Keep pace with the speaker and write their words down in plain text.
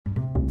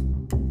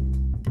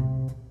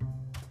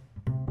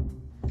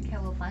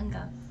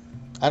think of?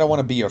 I don't want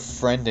to be your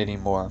friend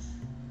anymore,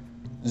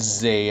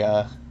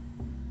 Zaya.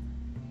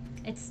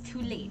 It's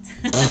too late.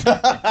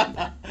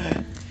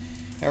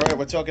 All right,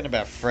 we're talking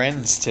about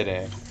friends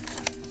today.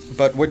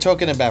 But we're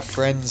talking about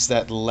friends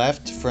that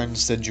left,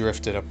 friends that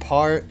drifted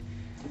apart,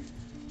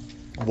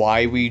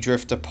 why we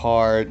drift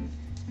apart,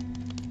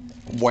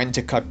 when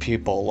to cut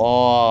people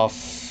off,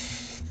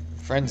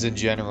 friends in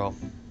general.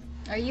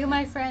 Are you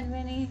my friend,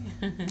 Winnie?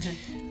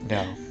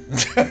 No.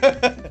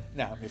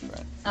 No, I'm your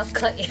friend. I'll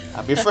cut you.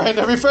 I'm your friend,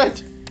 I'm your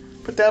friend.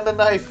 Put down the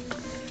knife.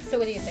 So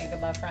what do you think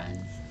about friends?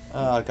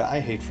 Oh, God,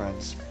 I hate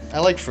friends. I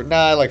like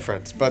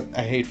friends, but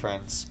I hate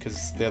friends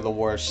because they're the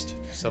worst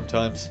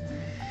sometimes.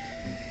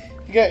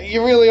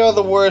 You really are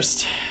the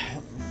worst.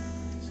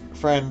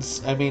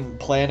 Friends, I mean,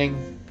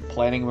 planning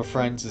with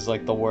friends is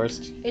like the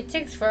worst. It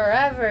takes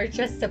forever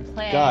just to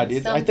plan. God,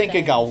 I think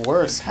it got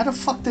worse. How the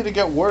fuck did it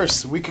get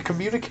worse? We could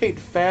communicate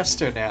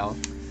faster now,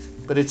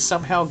 but it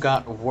somehow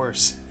got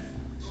worse.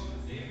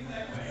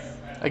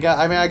 I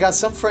got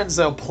some friends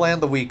that'll plan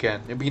the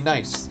weekend. It'd be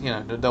nice, you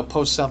know. They'll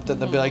post something.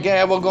 They'll be like,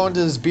 "Yeah, we're going to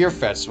this beer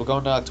fest. We're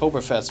going to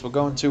Oktoberfest. We're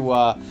going to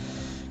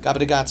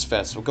Gabba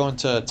Fest. We're going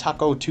to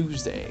Taco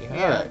Tuesday."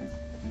 Yeah. All right.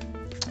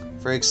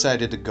 Very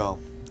excited to go.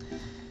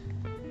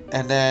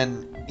 And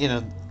then, you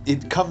know,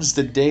 it comes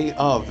the day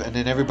of, and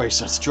then everybody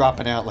starts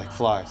dropping out like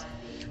flies.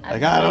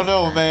 Like, I don't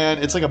know, man.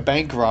 It's like a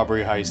bank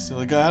robbery heist.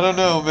 Like, I don't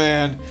know,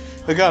 man.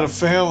 I got a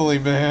family,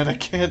 man. I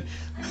can't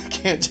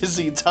just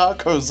eat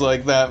tacos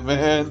like that,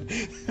 man.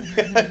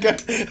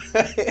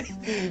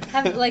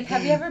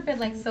 Have you ever been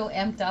like so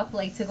amped up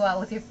like to go out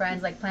with your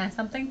friends, like plan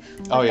something?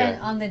 But yeah.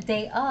 Then on the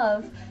day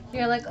of,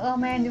 you're like, oh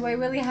man, do I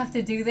really have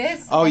to do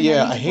this? Oh and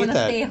yeah, then you I just hate wanna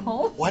that. Stay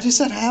home? Why does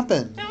that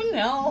happen? I don't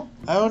know.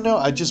 I don't know.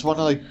 I just want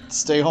to like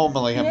stay home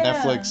and like have Yeah,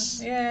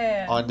 Netflix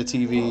yeah. on the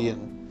TV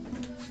and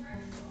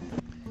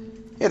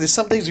yeah. There's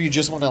some things where you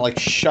just want to like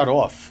shut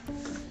off,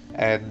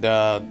 and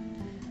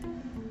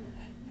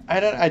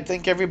I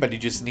think everybody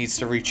just needs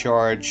to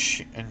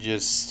recharge and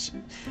just.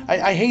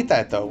 I hate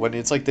that though when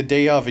it's like the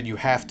day of and you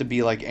have to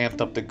be like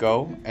amped up to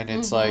go and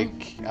it's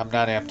like I'm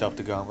not amped up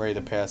to go. I'm ready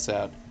to pass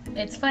out.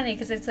 It's funny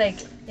because it's like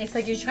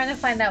you're trying to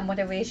find that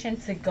motivation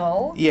to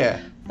go. Yeah.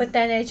 But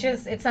then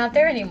it's not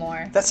there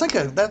anymore. That's like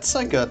a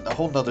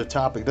whole nother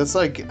topic. That's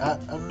like I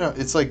don't know.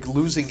 It's like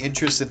losing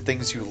interest in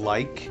things you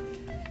like,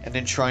 and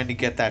then trying to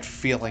get that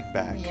feeling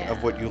back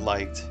of what you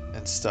liked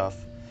and stuff.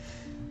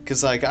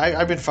 Cause like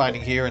I've been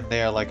finding here and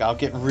there, like I'll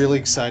get really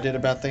excited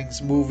about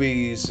things,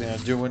 movies, you know,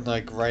 doing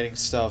like writing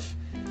stuff,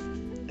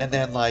 and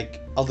then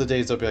like other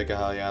days I'll be like,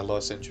 oh yeah, I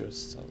lost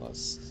interest, I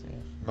lost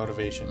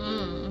motivation.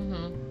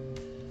 Mm-hmm.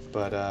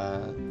 But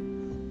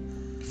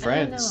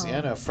friends,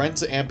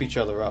 friends amp each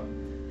other up.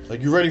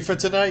 Like, you ready for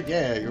tonight?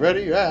 Yeah, you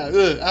ready?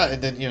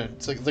 And then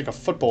it's like a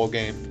football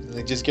game. And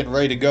they're just getting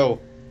ready to go,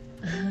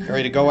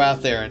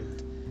 out there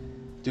and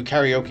do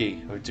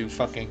karaoke or do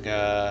fucking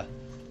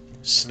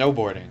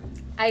snowboarding.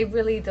 I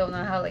really don't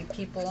know how like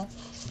people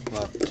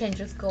can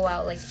just go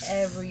out like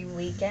every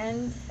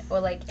weekend or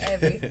like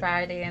every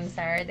Friday and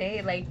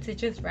Saturday, like to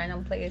just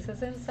random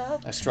places and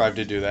stuff. I strive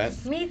to do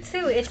that. Me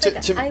too. It's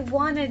like I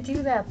want to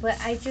do that, but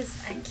I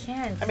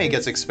can't. I mean, it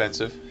gets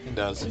expensive. It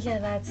does. Yeah,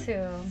 that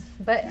too.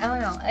 But I don't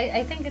know.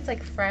 I think it's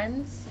like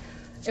friends.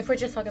 If we're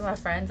just talking about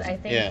friends, I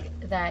think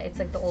that it's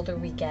like the older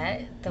we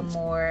get, the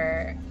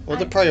more. Well,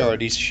 the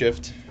priorities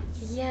shift.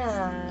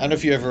 Yeah. I don't know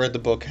if you ever read the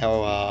book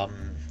How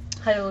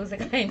to Lose a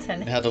Guy in 10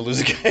 Minutes. How to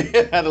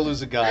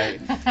lose a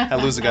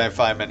guy in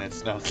 5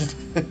 minutes. No.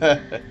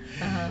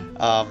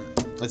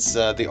 It's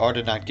The Art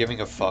of Not Giving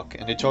a Fuck,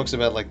 and it talks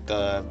about like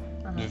the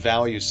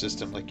value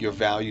system, like your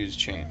values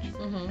change.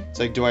 It's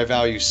like, do I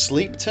value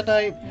sleep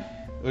tonight,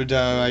 or do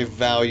I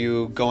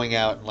value going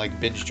out and like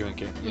binge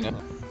drinking?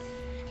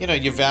 You know,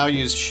 your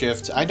values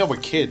shift. I know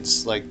with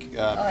kids, like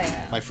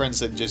my friends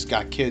that just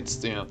got kids,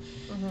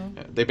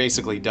 they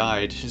basically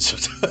died.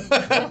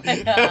 Oh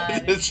my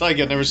God. It's like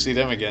I never see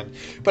them again.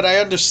 But I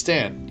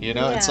understand,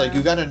 it's like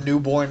you got a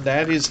newborn.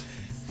 That is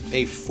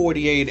a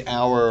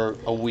 48-hour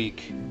a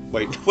week.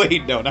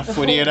 Wait, no, not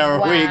 48-hour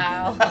a week.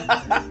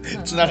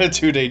 It's not a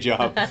 2-day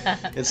job.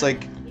 It's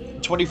like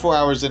 24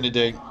 hours in a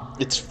day.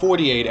 It's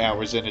 48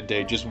 hours in a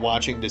day just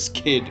watching this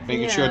kid,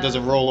 making sure it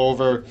doesn't roll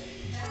over,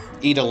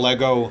 eat a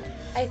Lego.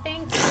 I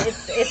think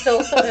it's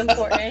also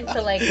important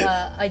to like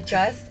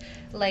adjust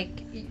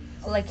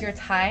like your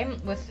time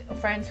with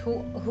friends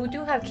who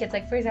do have kids.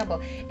 Like for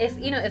example,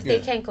 if they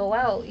can't go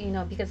out,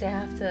 because they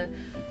have to,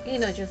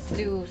 just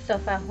do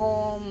stuff at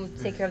home,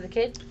 take care of the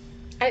kid.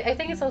 I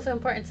think it's also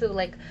important to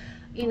like,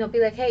 be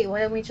like, hey,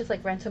 why don't we just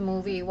like rent a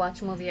movie,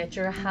 watch a movie at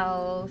your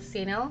house,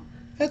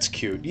 That's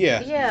cute,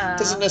 yeah. Yeah. It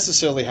doesn't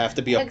necessarily have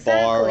to be a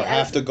bar, or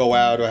have to go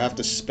out, or have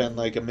to spend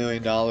like $1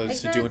 million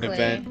to do an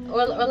event.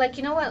 Or like,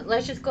 you know what?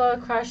 Let's just go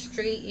across the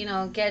street,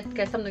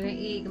 get something to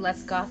eat.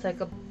 Let's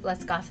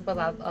gossip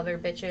about other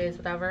bitches,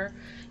 whatever,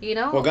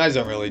 Well, guys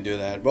don't really do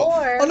that. Well,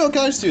 or, no,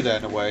 guys do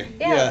that in a way.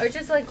 Yeah. Or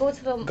just like go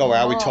to the go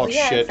out, we talk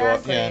shit.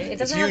 Exactly. It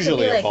doesn't it's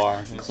usually have to be, a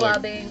bar.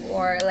 Clubbing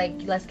or like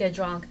let's get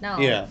drunk. No.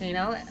 Yeah.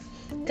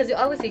 Because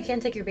obviously you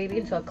can't take your baby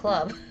into a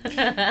club.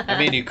 I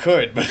mean, you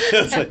could, but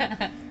it's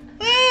like,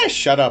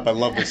 shut up. I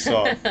love this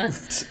song.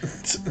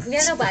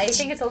 Yeah, no, but I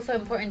think it's also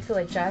important to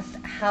adjust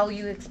how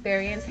you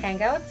experience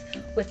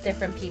hangouts with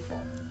different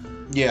people.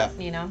 Yeah.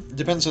 You know? It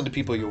depends on the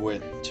people you're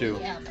with, too.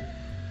 Yeah.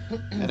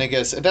 And I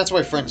guess that's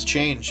why friends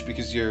change,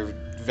 because your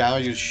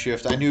values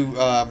shift. I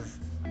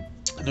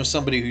know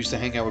somebody who used to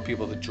hang out with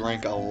people that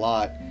drank a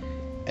lot,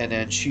 and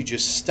then she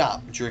just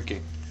stopped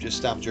drinking.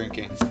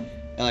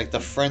 And like the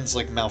friends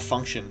like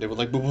malfunctioned. They were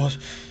like, but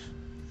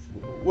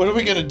what are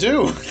we gonna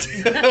do?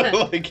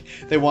 Like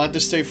they wanted to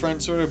stay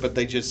friends with her, but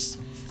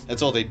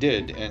that's all they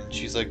did. And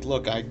she's like,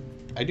 look, I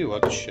do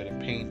other shit. I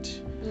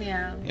paint.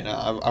 Yeah. You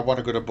know, I want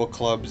to go to book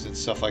clubs and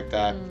stuff like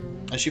that.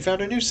 And she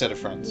found a new set of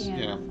friends. Yeah.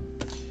 You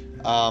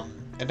know,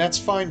 and that's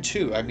fine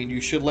too. I mean,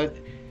 you should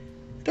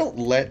don't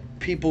let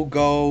people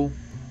go,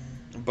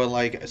 but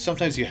like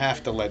sometimes you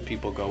have to let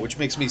people go, which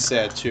makes me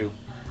sad too.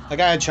 Like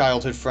I had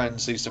childhood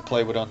friends I used to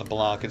play with on the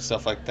block and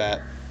stuff like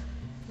that.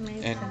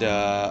 And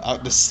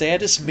the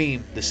saddest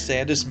meme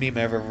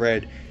I ever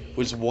read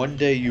was one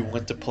day you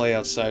went to play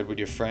outside with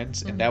your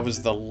friends, and that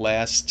was the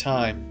last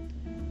time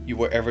you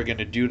were ever going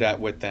to do that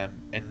with them,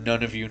 and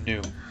none of you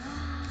knew.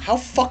 How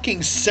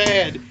fucking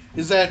sad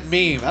is that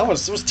meme? I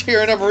was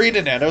tearing up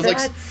reading that. I was like,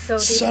 so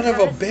son of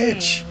a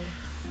bitch.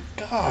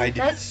 God.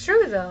 That's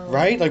true, though.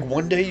 Right? Like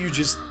one day you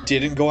just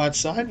didn't go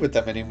outside with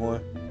them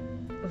anymore.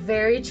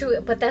 Very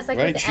true, but that's like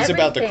right. She's everything.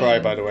 About to cry,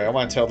 by the way. I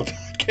want to tell the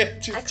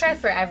podcast. I cry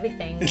for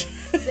everything.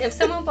 If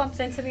someone bumps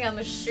into me on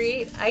the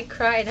street, I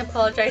cry and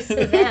apologize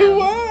to them.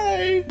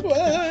 Why?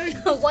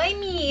 Why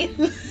me?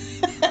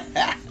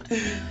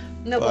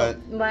 No,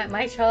 but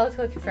my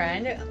childhood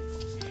friend.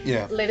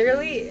 Yeah.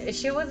 Literally,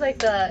 she was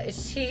like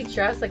she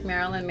dressed like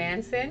Marilyn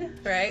Manson,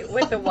 right?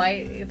 With the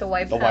white powder,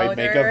 white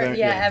makeup,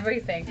 yeah,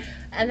 everything.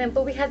 And then,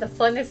 but we had the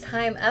funnest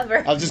time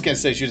ever. I was just gonna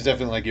say she was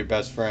definitely like your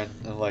best friend,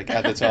 like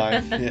at the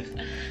time.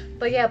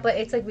 Yeah. But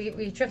it's like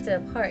we drifted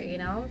apart, you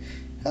know.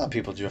 A lot of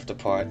people drift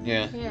apart.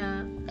 Yeah.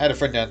 Yeah. I had a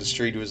friend down the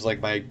street who was like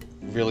my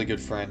really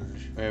good friend,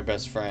 my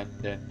best friend,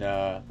 and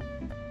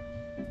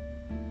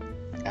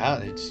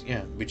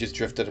we just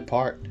drifted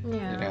apart.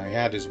 Yeah. You know, he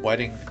had his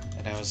wedding,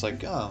 and I was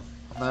like, oh.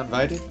 I'm not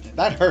invited?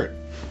 That hurt.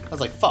 I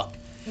was like, fuck.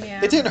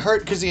 Yeah. It didn't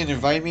hurt because he didn't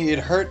invite me. It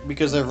hurt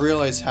because I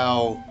realized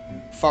how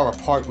far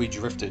apart we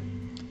drifted.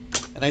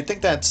 And I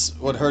think that's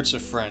what hurts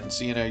with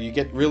friends. You know, you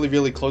get really,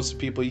 really close to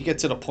people. You get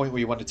to the point where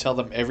you want to tell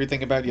them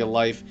everything about your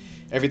life,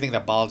 everything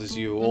that bothers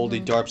you, all the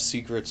dark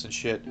secrets and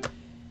shit.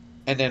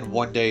 And then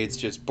one day it's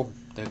just, boom,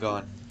 they're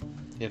gone.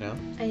 You know?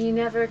 And you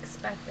never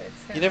expect it.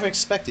 So. You never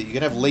expect it. You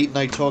can have late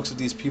night talks with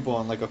these people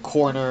on like a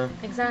corner.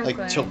 Exactly.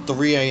 Like till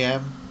 3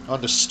 a.m.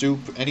 on the stoop,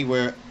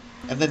 anywhere.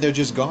 And then they're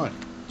just gone,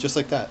 just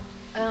like that.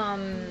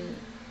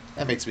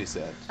 That makes me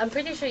sad. I'm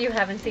pretty sure you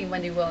haven't seen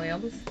Wendy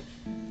Williams.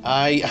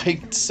 I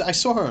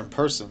saw her in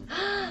person.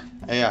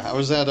 Yeah, I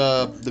was at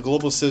the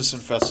Global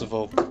Citizen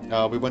Festival.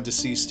 We went to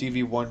see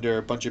Stevie Wonder,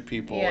 a bunch of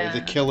people, Yeah.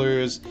 The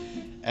Killers,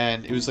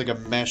 and it was like a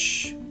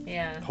mesh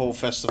whole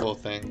festival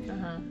thing.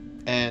 Uh-huh.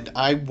 And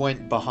I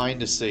went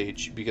behind the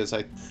stage because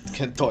I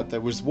thought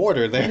there was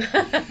water there,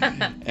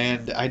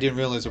 and I didn't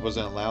realize it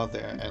wasn't allowed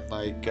there. And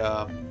like,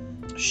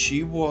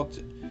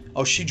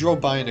 she drove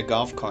by in a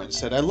golf cart and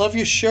said, "I love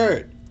your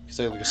shirt." Because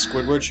I had like a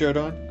Squidward shirt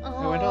on.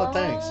 I went, "Oh,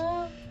 thanks."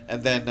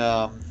 And then,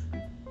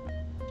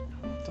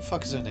 what the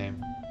fuck is her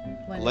name?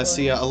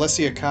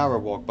 Alessia Cara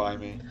walked by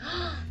me.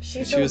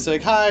 She was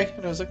like, "Hi,"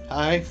 and I was like,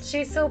 "Hi."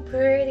 She's so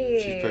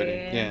pretty. She's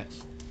pretty, yeah.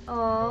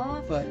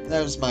 Aww. But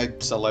that was my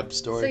celeb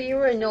story. So you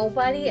were a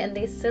nobody and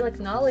they still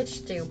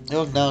acknowledged you.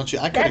 They'll acknowledge you.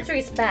 That's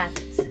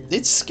respect.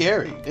 It's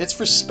scary. It's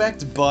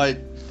respect, but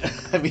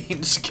I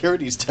mean,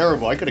 security is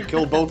terrible. I could have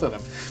killed both of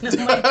them.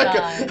 Oh my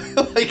God.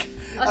 Okay.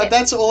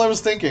 That's all I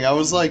was thinking. I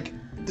was like,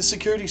 the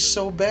security's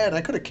so bad. I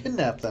could have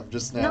kidnapped them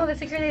just now. No, the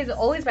security is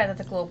always bad at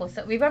the global.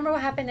 So remember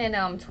what happened in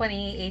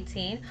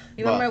 2018?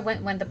 You remember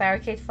when the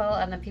barricade fell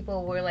and the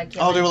people were like,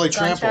 oh, they were like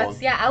gunshots?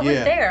 trampled. Yeah, I was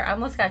there. I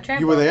almost got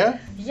trampled. You were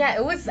there? Yeah,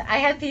 it was. I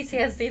had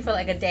PTSD for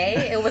like a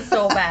day. It was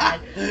so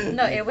bad.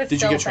 No, it was. Did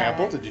so you get bad.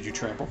 trampled, or did you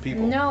trample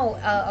people? No,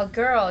 a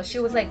girl. She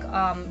was like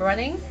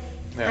running.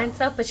 Yeah. And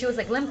stuff, but she was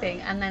like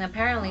limping, and then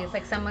apparently it's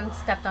like someone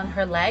stepped on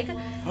her leg,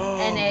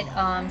 and it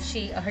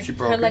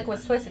her leg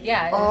was twisted.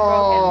 Yeah, it was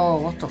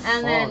broken. What the fuck?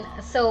 And then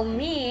so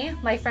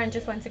my friend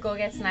just went to go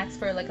get snacks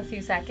for like a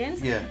few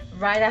seconds. Yeah.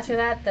 Right after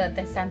that,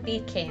 the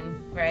stampede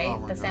came. Right,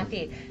 oh the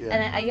stampede, yeah.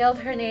 and then I yelled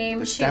her name.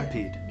 The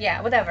stampede.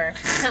 Yeah, whatever.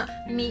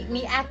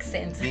 me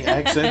accent. Me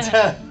accent.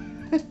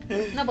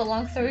 No, but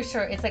long story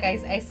short, it's like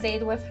I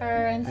stayed with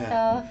her and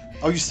stuff.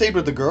 Oh, you stayed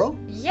with the girl?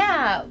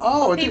 Yeah.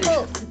 Oh,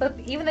 but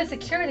even the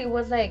security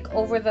was like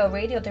over the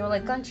radio. They were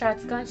like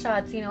gunshots,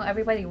 you know,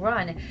 everybody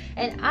run.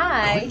 And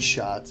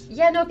gunshots.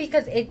 Yeah, no,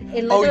 because it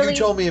literally. Oh, you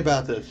told me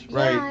about this.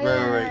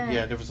 Right.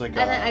 Yeah, there was like.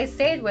 And then I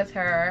stayed with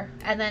her,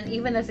 and then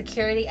even the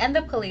security and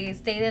the police,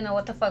 they didn't know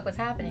what the fuck was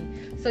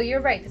happening. So you're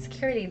right, the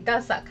security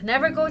does suck.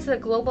 Never go to the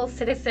Global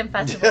Citizen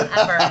Festival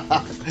ever.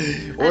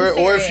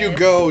 or if you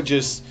go,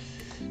 just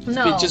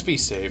No. Just be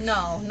safe.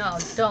 No,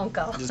 don't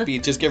go.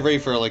 Just get ready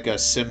for like a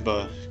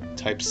Simba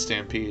type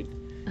stampede,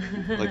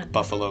 like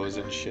buffaloes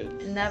and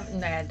shit. No,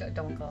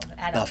 don't go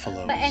at all.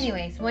 Buffaloes. But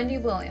anyways, Wendy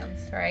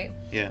Williams, right?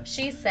 Yeah.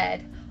 She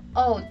said,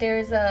 "Oh,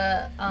 there's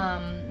a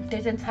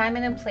time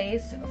and a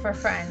place for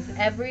friends.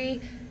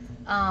 Every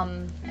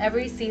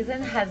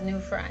season has new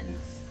friends."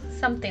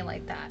 Something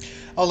like that.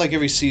 Oh, like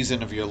every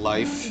season of your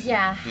life?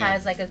 Yeah,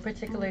 has like a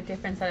particular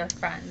different set of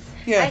friends.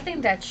 Yeah. I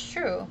think that's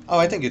true. Oh,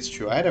 I think it's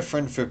true. I had a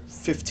friend for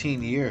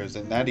 15 years,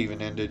 and that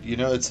even ended. You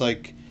know, it's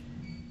like,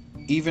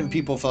 even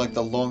people for like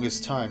the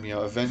longest time, you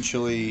know,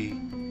 eventually,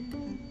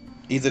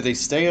 either they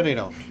stay or they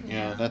don't. You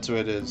know, that's what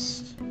it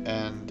is.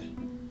 And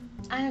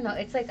I don't know.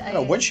 It's like I don't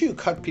know, when should you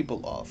cut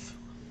people off?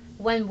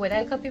 When would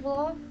I cut people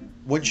off?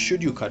 When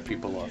should you cut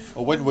people off?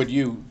 Or when would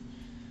you...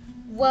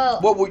 Well...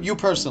 What would you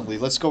personally...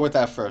 Let's go with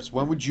that first.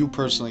 When would you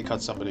personally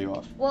cut somebody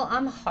off? Well,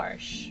 I'm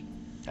harsh.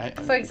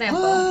 For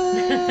example,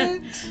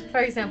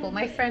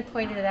 my friend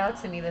pointed it out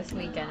to me this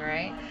weekend,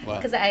 right?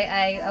 Because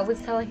I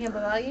was telling him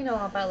about, you know,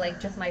 about like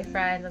just my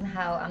friends and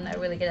how I'm not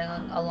really getting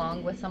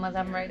along with some of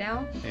them right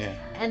now. Yeah.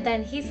 And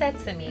then he said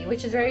to me,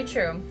 which is very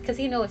true, because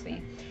he knows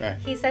me. Right.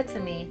 He said to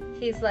me,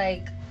 he's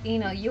like, you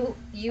know, you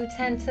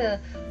tend to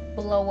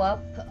blow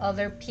up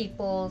other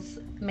people's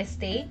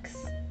mistakes,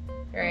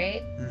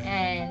 right? Mm-hmm.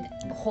 And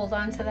hold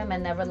on to them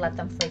and never let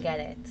them forget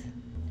it,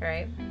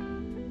 right?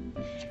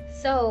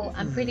 So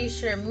I'm pretty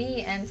sure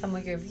me and some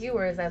of your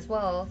viewers as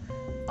well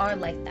are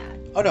like that.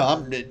 Oh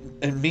no,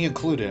 and me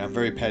included. I'm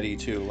very petty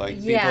too. Like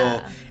people,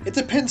 Yeah. it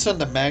depends on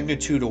the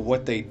magnitude of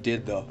what they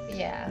did though.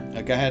 Yeah.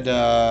 Like I had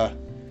a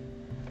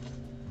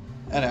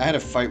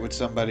fight with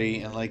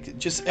somebody, and like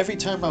just every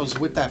time I was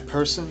with that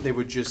person, they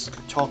would just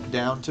talk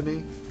down to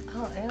me.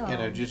 Oh, ew. You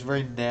know, just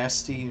very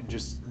nasty and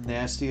just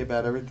nasty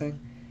about everything.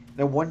 And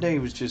then one day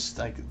it was just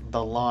like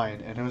the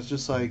line, and it was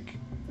just like,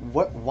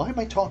 what? Why am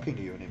I talking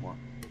to you anymore?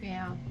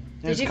 Yeah.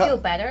 I Did you feel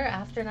better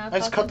after not talking to them? I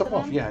just cut them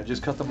off. Yeah, I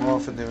just cut them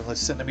off, and they were like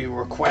sending me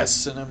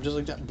requests, and I'm just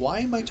like, why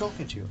am I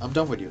talking to you? I'm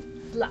done with you.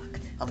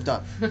 Blocked. I'm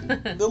done.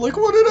 They're like,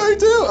 what did I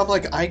do? I'm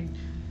like, I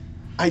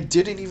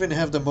didn't even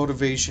have the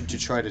motivation to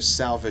try to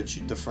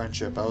salvage the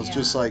friendship. I was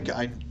just like,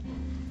 I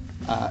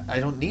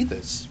don't need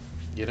this.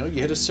 You know, you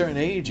hit a certain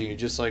age, and you're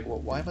just like, well,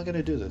 why am I going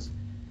to do this?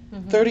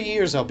 30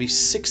 years, I'll be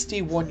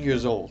 61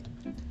 years old.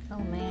 Oh,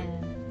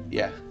 man.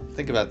 Yeah,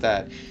 think about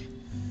that.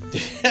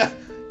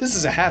 This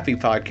is a happy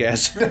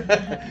podcast.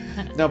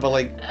 No, but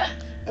like,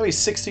 I'll be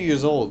 60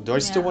 years old. Do I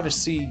still want to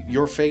see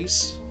your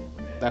face?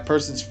 That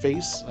person's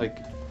face? Like,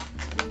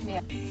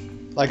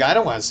 like I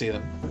don't want to see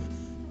them.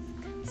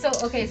 So,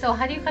 okay, so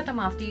how do you cut them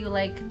off? Do you,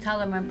 like, tell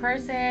them in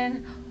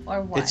person,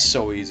 or what? It's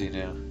so easy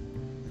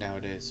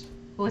nowadays.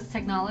 With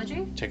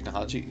technology?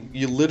 Technology.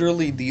 You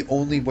literally, the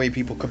only way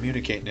people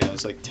communicate now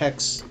is, like,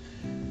 text,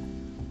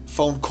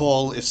 phone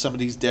call if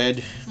somebody's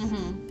dead,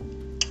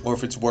 or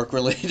if it's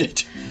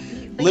work-related.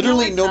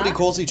 Literally, nobody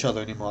calls each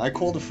other anymore. I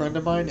called a friend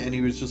of mine, and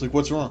he was just like,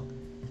 what's wrong?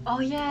 Oh,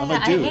 yeah, I'm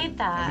like, dude, I hate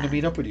that. I'm going to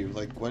meet up with you.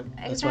 Like, what?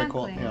 Exactly. That's why I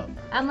called. Yeah.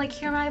 I'm like,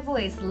 hear my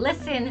voice.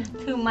 Listen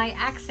to my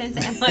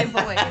accent and my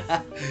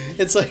voice.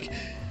 It's like,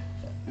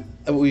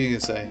 what were you going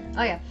to say?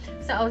 Oh, yeah.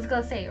 So I was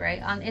going to say,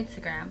 right, on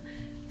Instagram,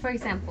 for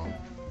example,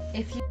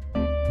 if you...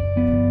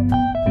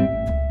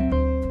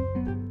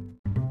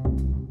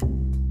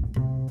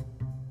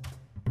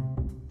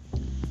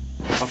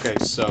 Okay,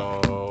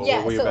 so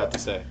what were you about to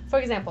say? For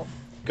example.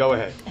 Go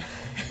ahead.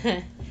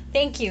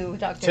 Thank you,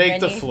 Dr.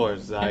 Take Rennie. the floor,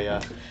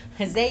 Zaya.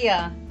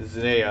 Zaya.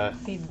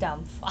 You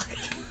dumb fuck.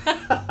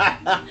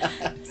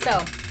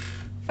 So,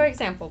 for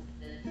example.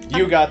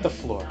 You got the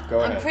floor.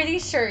 Go ahead. I'm pretty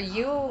sure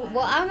you... Well,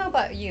 I don't know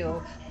about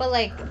you, but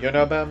like... You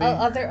know about me?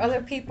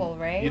 Other people,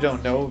 right? You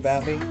don't know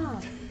about me?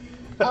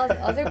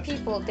 Other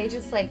people, they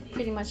just like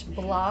pretty much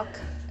block,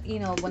 you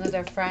know, one of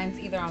their friends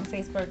either on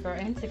Facebook or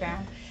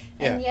Instagram.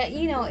 And yet,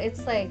 you know,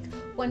 it's like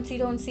once you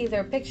don't see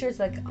their pictures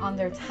like on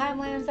their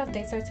timeline and stuff,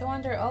 they start to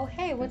wonder, oh,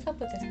 hey, what's up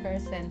with this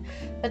person?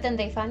 But then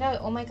they find out,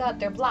 oh my God,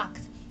 they're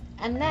blocked.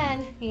 And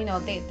then, you know,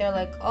 they're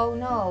like, oh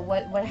no,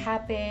 what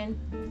happened?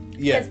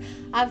 Yeah.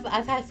 Because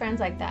I've had friends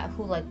like that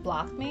who like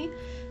blocked me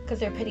because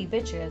they're petty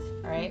bitches,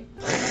 right?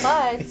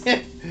 But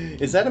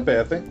is that a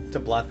bad thing to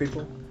block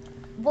people?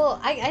 Well,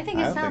 I think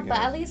it's not, but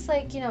at least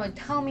like, you know,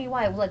 tell me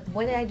why. Like,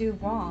 what did I do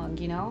wrong?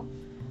 You know?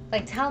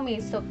 Like, tell me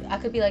so I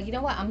could be like, you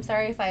know what, I'm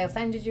sorry if I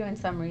offended you in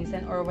some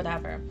reason or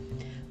whatever.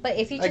 But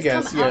if you just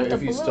come out the blue...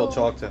 if you still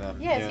talk to them.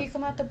 Yeah, if you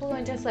come out the blue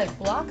and just, like,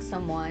 block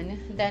someone,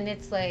 then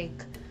it's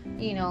like,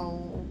 you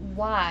know,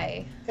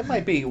 why? It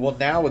might be. Well,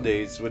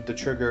 nowadays, with the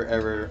triggered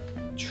era,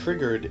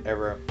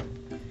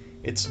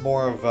 it's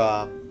more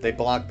of, they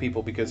block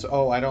people because,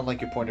 oh, I don't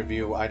like your point of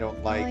view. I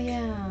don't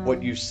like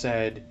what you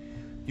said.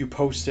 You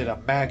posted a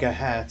MAGA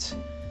hat.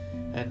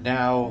 And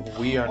now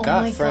we are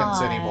not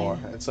friends anymore.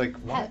 It's like,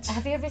 what?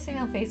 Have you ever seen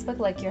on Facebook,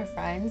 like, your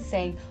friends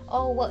saying,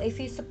 oh, well, if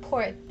you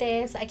support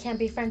this, I can't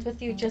be friends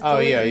with you, just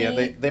delete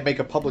me. They make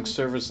a public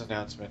service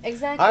announcement.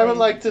 Exactly. I would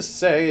like to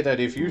say that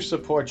if you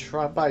support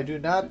Trump, I do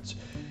not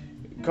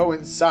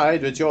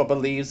coincide with your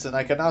beliefs, and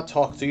I cannot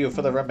talk to you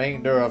for the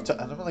remainder of time.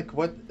 And I'm like,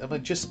 what? I'm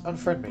like, just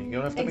unfriend me. You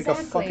don't have to make a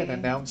fucking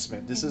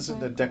announcement. This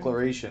isn't a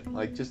declaration.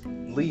 Like, just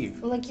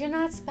leave. Like, you're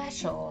not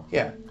special.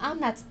 Yeah. I'm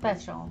not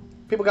special.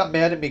 People got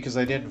mad at me because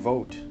I didn't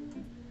vote.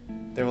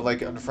 They were like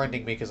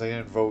unfriending me because I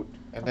didn't vote.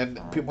 And then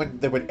when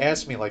they would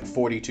ask me like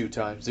 42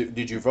 times,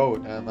 did you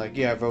vote? And I'm like,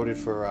 yeah, I voted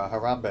for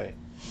Harambe,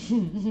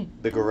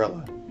 the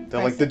gorilla.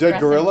 They're like, the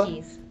dead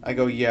gorilla? I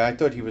go, yeah, I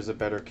thought he was a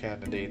better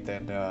candidate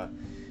than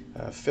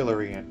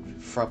Fillery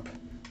and Frump.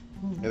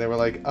 And they were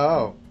like,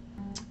 oh,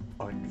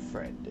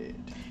 unfriended.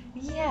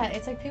 Yeah,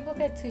 it's like people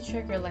get too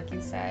triggered, like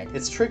you said.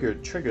 It's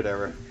triggered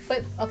error.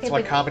 But, okay. It's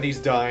why comedy's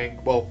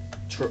dying. Well,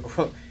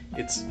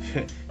 it's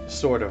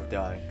sort of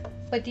dying.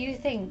 But do you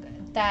think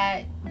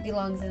that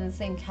belongs in the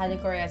same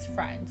category as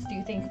friends? Do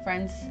you think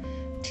friends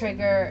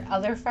trigger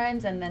other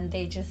friends and then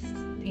they just,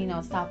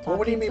 stop talking? Well,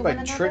 what do you mean by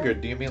another?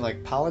 triggered? Do you mean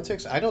like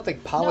politics? I don't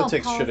think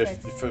politics should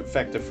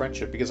affect a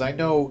friendship, because I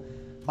know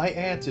my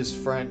aunt is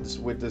friends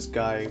with this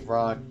guy,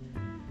 Ron,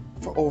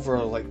 for over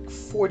like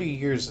 40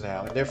 years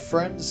now, and they're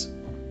friends.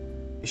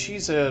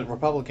 She's a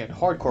Republican,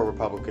 hardcore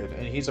Republican,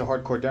 and he's a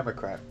hardcore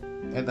Democrat.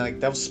 And like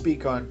they'll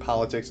speak on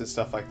politics and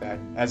stuff like that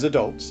as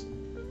adults.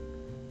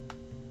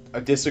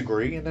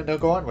 Disagree, and then they'll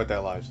go on with their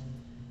lives,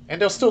 and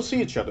they'll still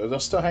see each other, they'll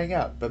still hang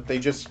out, but they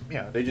just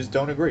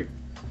don't agree.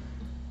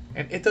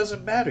 And it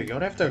doesn't matter. You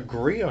don't have to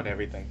agree on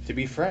everything to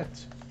be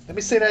friends. Let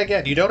me say that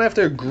again. You don't have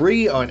to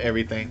agree on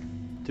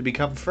everything to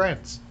become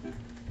friends,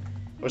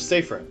 or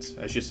stay friends,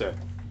 as you said.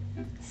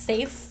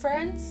 Safe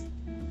friends?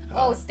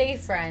 Stay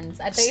friends.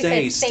 I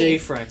thought you said stay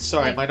friends.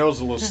 Sorry, like, my nose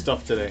is a little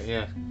stuffed today.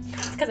 Yeah.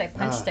 It's because I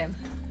punched him.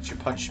 She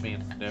punched me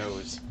in the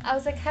nose. I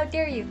was like, how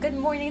dare you? Good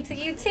morning to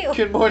you too.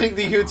 Good morning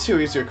to you too.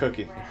 Here's your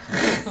cookie.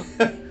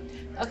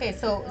 Okay,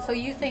 so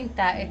you think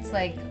that it's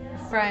like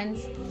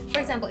friends, for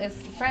example, if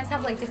friends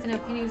have like different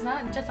opinions,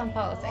 not just on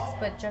politics,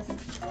 but just...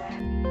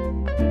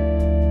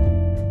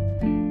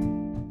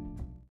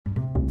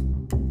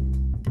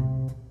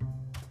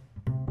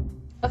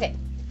 Okay,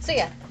 so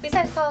yeah,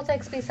 besides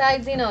politics,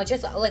 besides,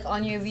 just like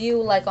on your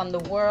view, like on the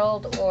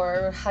world,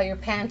 or how your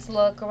pants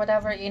look or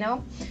whatever, Yeah.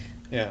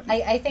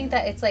 I think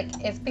that it's like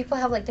if people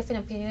have like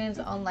different opinions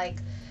on like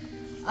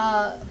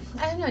I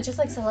don't know, just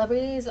like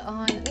celebrities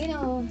on,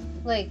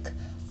 like,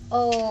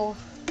 oh,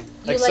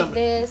 you like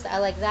this, I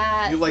like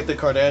that. You like the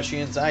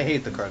Kardashians, I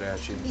hate the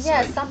Kardashians.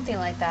 Yeah, something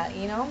like that,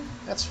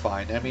 That's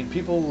fine. I mean,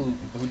 people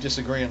who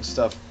disagree on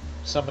stuff,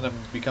 some of them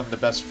become the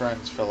best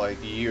friends for like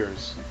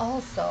years.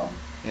 Also,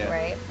 yeah.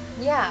 Right?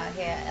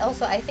 Yeah.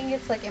 Also, I think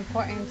it's like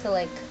important to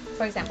like,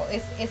 for example,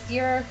 if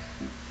you're,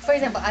 for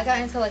example, I got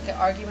into like an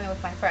argument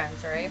with my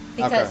friends, right?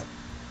 Because,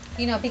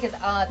 because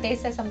they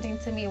said something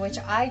to me which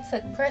I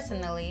took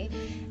personally,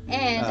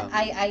 and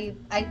I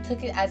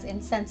took it as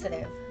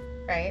insensitive,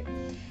 right?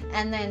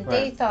 And then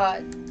they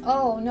thought,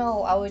 oh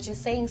no, I was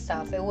just saying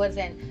stuff. It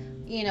wasn't,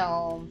 it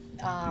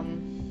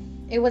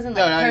wasn't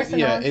like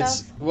personal and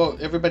stuff. Well,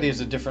 everybody has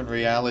a different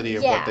reality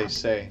of what they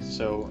say,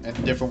 so,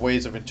 and different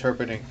ways of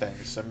interpreting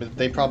things. I mean,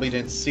 they probably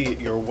didn't see it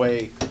your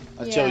way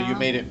until you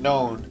made it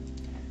known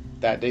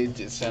that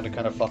it sounded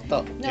kind of fucked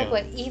up. No,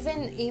 but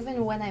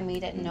even when I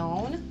made it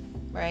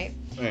known, right?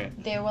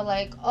 They were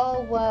like,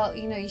 oh, well,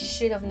 you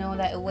should have known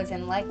that it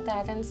wasn't like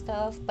that and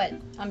stuff. But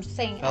I'm just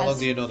saying. How long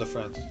do you know the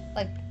friends?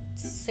 Like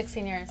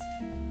 16 years.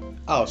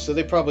 Oh, so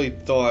they probably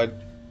thought,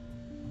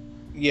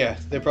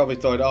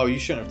 oh, you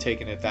shouldn't have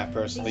taken it that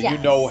personally. Yes. You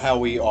know how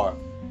we are.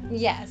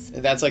 Yes.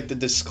 And that's like the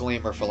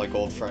disclaimer for like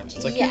old friends.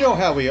 It's like, you know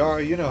how we are,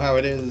 you know how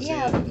it is.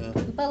 Yeah,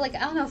 but like, I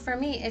don't know, for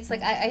me, it's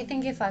like, I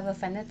think if I've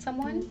offended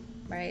someone,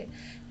 right,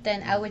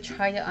 then I would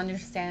try to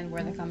understand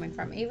where they're coming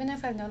from. Even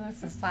if I've known them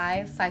for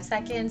 5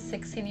 seconds,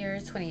 16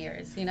 years, 20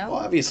 years, Well,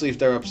 obviously, if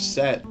they're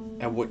upset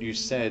at what you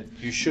said,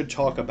 you should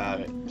talk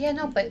about it. Yeah,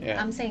 no, but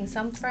I'm saying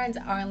some friends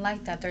aren't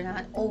like that. They're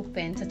not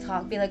open to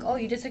talk. Be like, oh,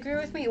 you disagree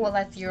with me? Well,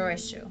 that's your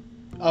issue.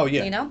 Oh,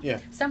 yeah. Yeah.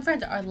 Some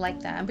friends are like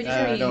that. I'm pretty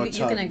sure you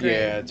can agree.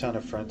 Yeah, a ton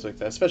of friends like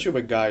that. Especially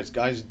with guys.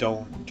 Guys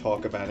don't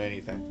talk about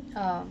anything.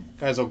 Oh.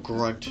 Guys will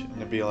grunt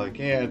and they'll be like,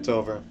 yeah, it's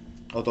over.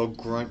 Or they'll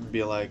grunt and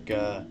be like,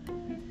 yeah,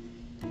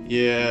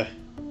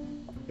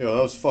 that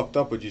was fucked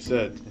up what you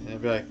said. And they'll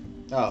be like,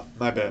 oh,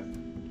 my bad.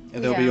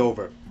 And they'll be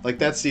over. Like,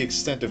 that's the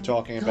extent of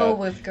talking about. Oh,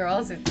 with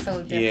girls, it's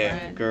so different.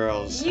 Yeah,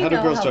 girls. How do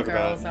girls talk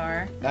girls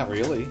about it? Not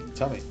really.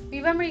 Tell me.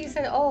 Remember you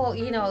said, oh,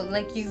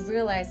 like you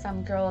realize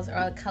some girls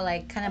are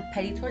like kind of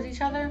petty towards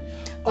each other.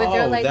 But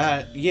they're like,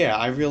 that. Yeah,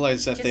 I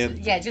realized that they.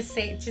 Yeah, just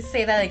say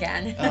that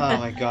again. Oh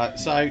my god.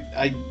 So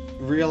I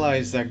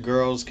realized that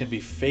girls can be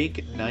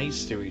fake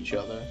nice to each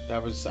other.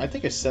 I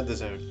think I said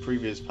this in a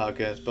previous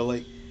podcast, but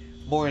like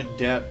more in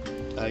depth.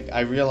 Like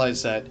I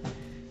realized that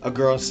a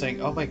girl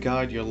saying, "Oh my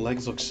god, your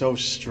legs look so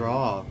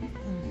strong."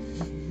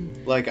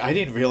 Like, I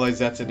didn't realize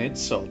that's an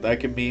insult. That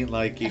could mean,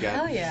 like, you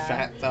got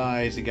fat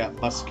thighs, you got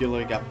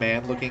muscular, you got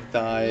man-looking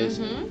thighs.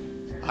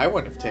 Mm-hmm. I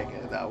wouldn't have taken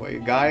it that way. A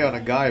guy on a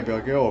guy would be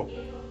like, yo,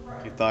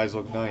 your thighs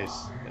look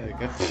nice.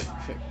 Like,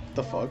 what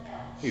the fuck?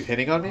 Are you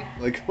hitting on me?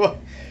 Like, what?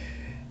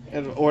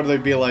 Or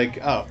they'd be like,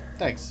 oh,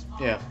 thanks.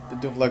 Yeah, they're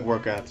doing leg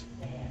workouts.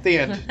 The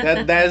end.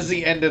 That is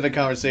the end of the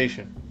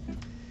conversation.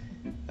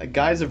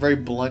 Guys are very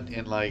blunt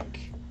and like,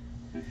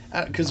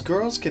 because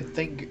girls can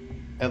think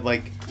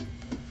like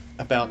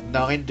about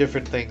 9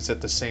 different things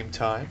at the same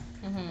time,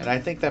 and I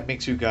think that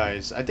makes you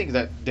guys. I think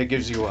that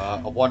gives you a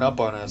one up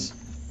on us,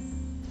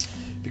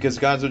 because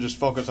guys will just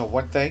focus on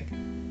one thing,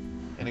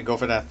 and then go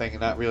for that thing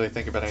and not really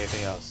think about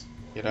anything else.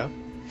 You know,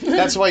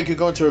 that's why you could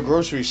go into a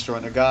grocery store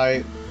and a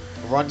guy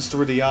runs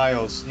through the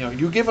aisles. You know,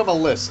 you give him a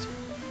list: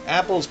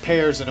 apples,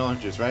 pears, and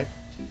oranges, right?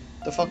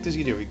 The fuck does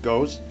he do? He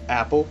goes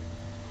apple,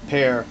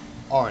 pear,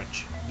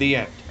 orange. The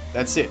end.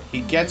 That's it.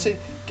 He gets it,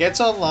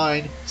 gets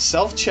online,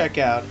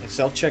 self-checkout, and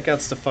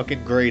self-checkout's the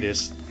fucking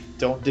greatest.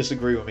 Don't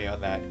disagree with me on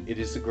that. It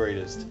is the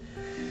greatest.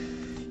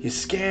 You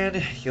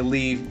scan, you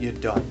leave, you're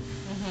done.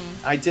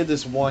 I did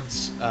this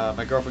once.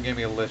 My girlfriend gave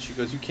me a list. She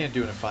goes, you can't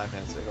do it in 5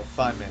 minutes. I go,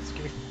 5 minutes.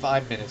 Give me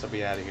 5 minutes, I'll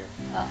be out of here.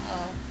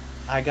 Uh-oh.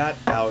 I got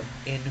out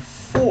in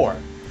 4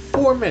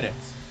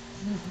 minutes.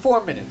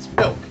 4 minutes.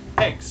 Milk,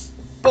 eggs,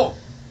 boom,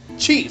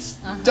 cheese,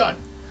 done.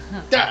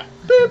 Da,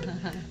 boop.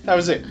 That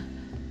was it.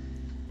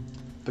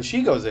 But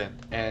she goes in,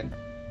 and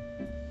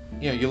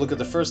you look at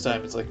the first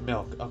time, it's like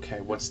milk.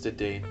 Okay, what's the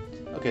date?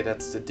 Okay,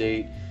 that's the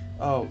date.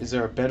 Oh, is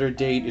there a better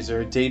date? Is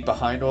there a date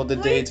behind all the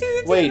dates?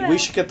 Wait, we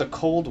should get the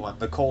cold one.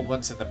 The cold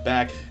one's in the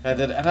back.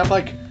 And I'm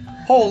like,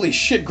 holy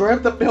shit,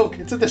 grab the milk.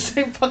 It's in the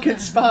same fucking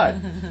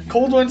spot.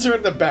 Cold ones are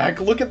in the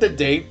back. Look at the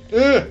date.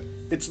 Ugh,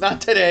 it's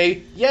not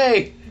today.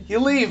 Yay, you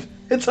leave.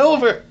 It's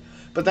over.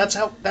 But that's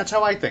how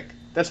I think.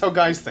 That's how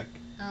guys think.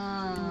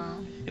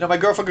 My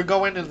girlfriend could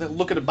go in and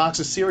look at a box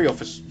of cereal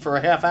for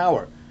a half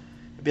hour.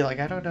 And be like,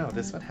 I don't know,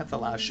 this one has a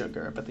lot of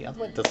sugar, but the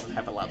other one doesn't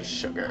have a lot of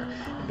sugar.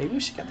 And maybe we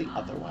should get the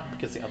other one,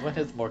 because the other one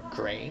has more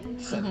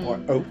grains and more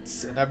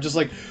oats. And I'm just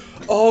like,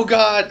 oh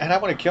God. And I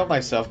want to kill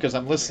myself, because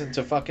I'm listening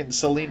to fucking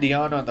Celine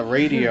Dion on the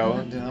radio.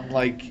 And I'm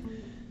like,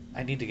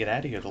 I need to get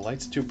out of here. The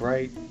light's too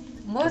bright.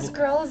 Most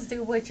girls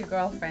do what your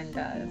girlfriend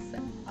does.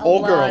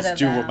 All girls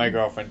do what my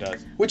girlfriend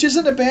does. Which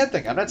isn't a bad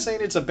thing. I'm not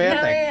saying it's a bad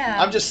thing. Yeah.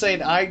 I'm just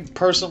saying I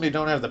personally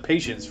don't have the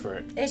patience for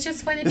it. It's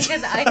just funny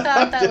because I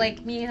thought that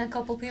like me and a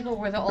couple people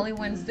were the only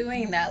ones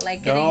doing that.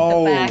 Like getting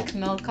the back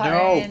milk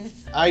carton.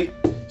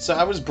 So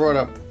I was brought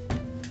up,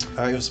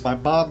 it was my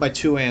mom, my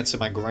 2 aunts, and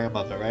my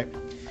grandmother, right?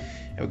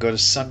 And we go to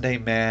Sunday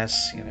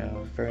Mass,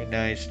 very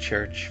nice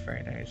church,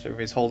 very nice.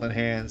 Everybody's holding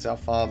hands, our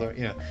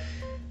Father,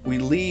 We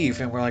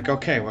leave and we're like,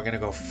 okay, we're going to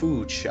go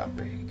food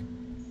shopping.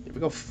 Did we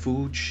go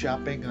food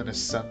shopping on a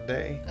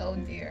Sunday? Oh,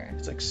 dear.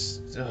 It's like,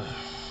 ugh.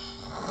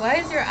 Why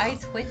is your eye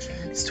twitching?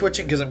 It's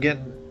twitching because I'm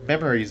getting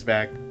memories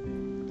back.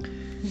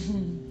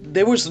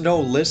 There was no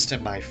list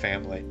in my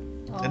family.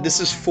 Oh. And this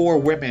is 4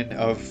 women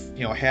of,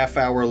 half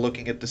hour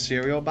looking at the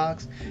cereal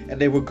box. And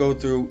they would go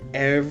through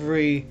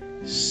every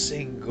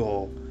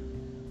single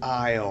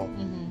aisle.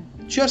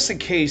 Just in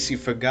case you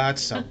forgot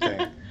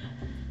something.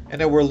 And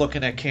then we're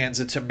looking at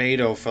cans of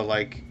tomato for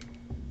like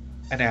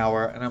an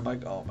hour. And I'm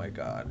like, oh my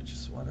God, I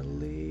just want to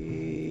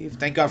leave.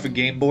 Thank God for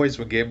Game Boys.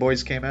 When Game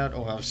Boys came out, I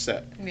was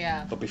set.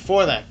 Yeah. But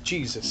before that,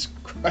 Jesus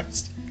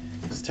Christ.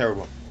 It was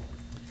terrible.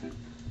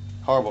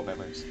 Horrible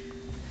memories.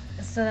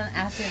 So then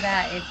after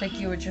that, it's like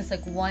you were just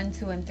like 1,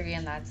 2, and 3,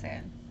 and that's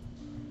it.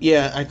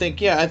 Yeah, I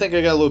think I got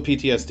a little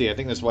PTSD. I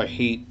think that's why I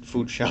hate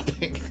food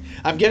shopping.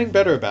 I'm getting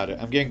better about it.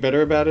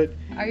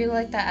 Are you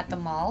like that at the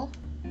mall?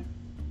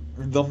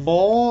 The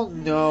mall?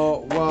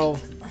 No. Well,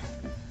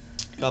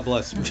 God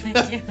bless.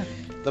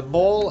 The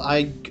mall,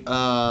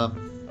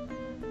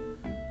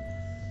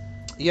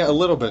 yeah, a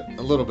little bit.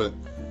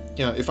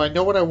 If I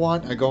know what I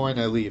want, I go in,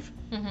 I leave.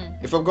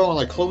 If I'm going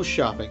like clothes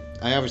shopping,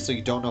 I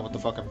obviously don't know what the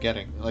fuck I'm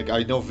getting. Like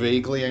I know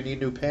vaguely I need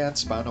new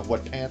pants, but I don't know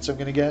what pants I'm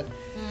gonna get.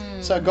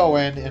 So I go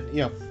in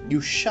and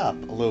you shop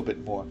a little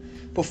bit more.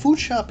 But food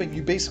shopping,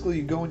 you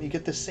go and you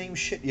get the same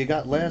shit you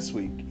got last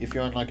week. If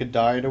you're on like a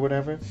diet or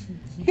whatever,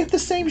 you get the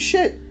same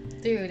shit.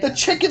 Dude. The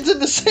chicken's in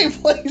the same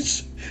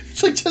place.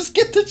 It's like, just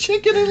get the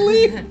chicken and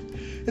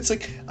leave. It's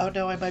like, oh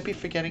no, I might be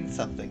forgetting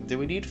something. Do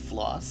we need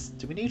floss?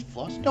 No,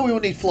 we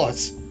don't need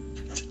floss.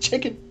 It's a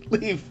chicken.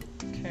 Leave.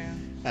 True.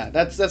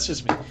 That's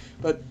just me.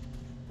 But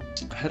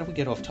how do we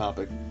get off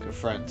topic,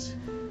 friends?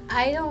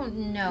 I don't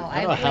know.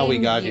 I don't know how we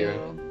got here.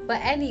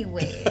 But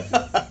anyways.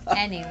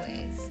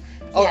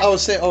 Oh,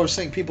 yes. I was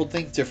saying people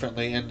think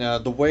differently, and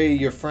the way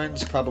your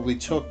friends probably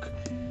took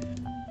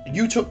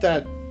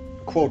that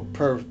quote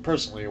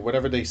personally, or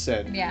whatever they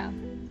said. Yeah.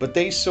 But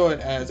they saw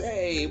it as,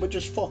 hey, we're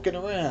just fucking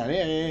around.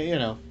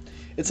 Yeah.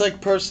 It's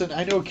like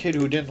I know a kid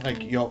who didn't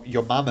like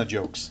your mama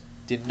jokes.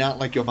 Did not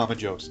like your mama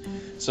jokes.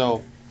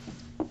 So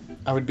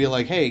I would be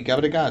like, hey,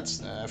 gabba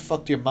gots, I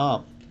fucked your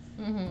mom.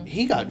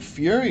 He got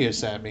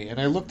furious at me,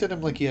 and I looked at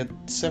him like he had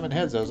 7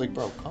 heads. I was like,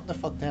 bro, calm the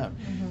fuck down.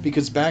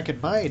 Because back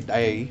in my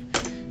day,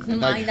 in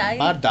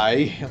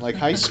like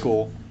high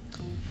school,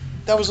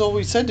 that was all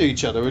we said to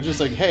each other. We're just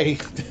like, hey,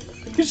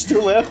 you're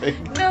still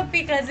laughing. No,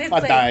 because it's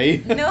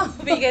die. no,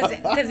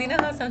 because you know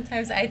how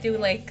sometimes I do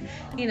like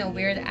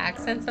weird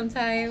accents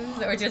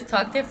sometimes or just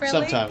talk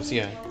differently. Sometimes,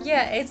 yeah.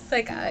 Yeah, it's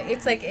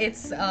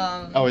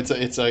Oh,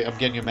 it's like I'm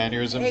getting your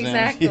mannerisms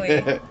exactly.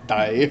 now. Yeah.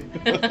 Die.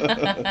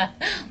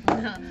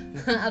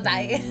 I'll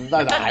die.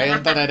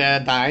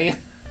 Die.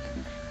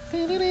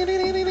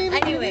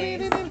 Anyways.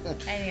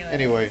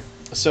 Anyway,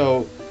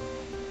 so,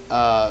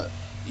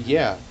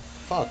 yeah.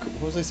 Fuck,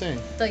 what was I saying?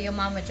 So your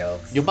mama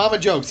jokes. Your mama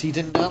jokes. He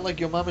did not like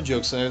your mama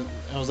jokes. And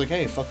I was like,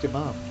 hey, fuck your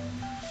mom.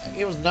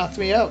 It was knocked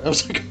me out. I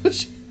was like,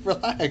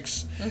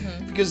 relax.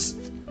 Mm-hmm. Because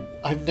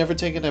I've never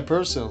taken that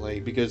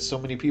personally. Because so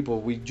many people,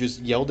 we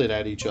just yelled it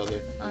at each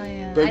other. Oh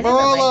yeah. But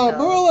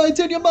Marla, I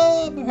did your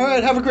mom. All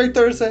right, have a great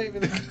Thursday.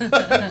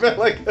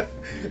 like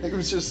it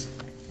was just,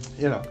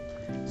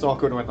 it's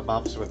awkward when the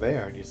moms were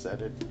there and you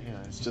said it.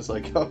 It's just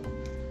like, oh,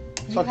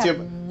 fuck your.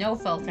 No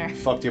filter.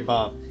 Fucked your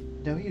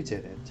mom. No, you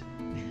didn't.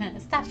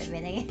 Stop it,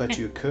 Vinny. But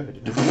you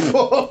could.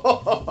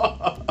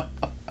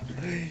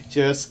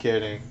 Just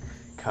kidding.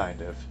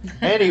 Kind of.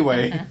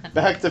 Anyway,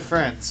 back to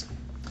friends.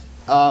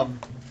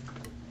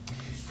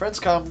 Friends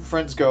come,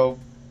 friends go.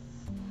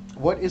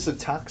 What is a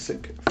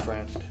toxic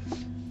friend?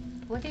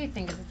 What do you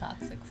think is a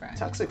toxic friend?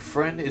 Toxic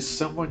friend is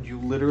someone you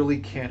literally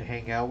can't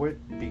hang out with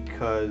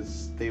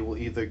because they will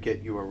either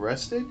get you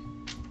arrested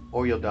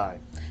or you'll die.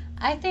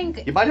 I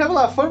think you might have a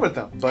lot of fun with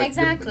them, but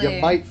exactly.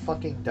 you might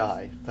fucking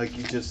die. Like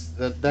you just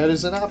that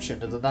is an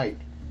option of the night.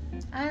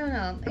 I don't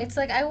know. It's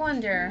like I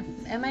wonder,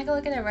 am I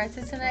gonna get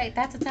arrested tonight?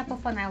 That's the type of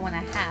fun I want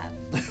to have.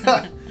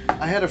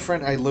 I had a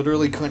friend I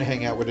literally couldn't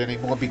hang out with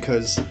anymore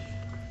because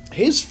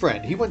his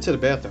friend, he went to the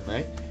bathroom,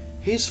 right?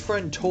 His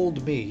friend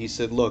told me, he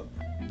said, look,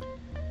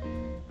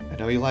 I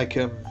know you like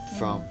him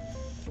from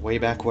way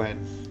back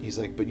when. He's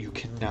like, but you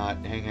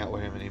cannot hang out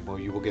with him anymore.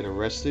 You will get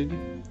arrested.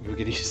 You will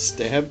get either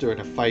stabbed or in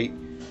a fight.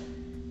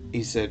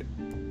 He said,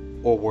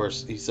 or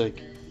worse. He's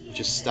like,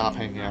 just stop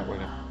hanging out with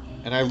him.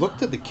 And I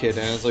looked at the kid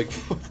and I was like,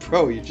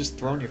 bro, you're just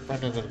throwing your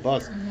friend under the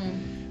bus.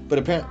 Mm-hmm. But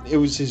apparently it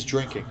was his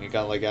drinking. It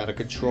got like out of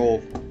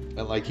control.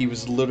 And like he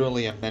was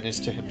literally a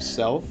menace to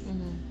himself.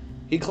 Mm-hmm.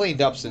 He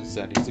cleaned up since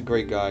then. He's a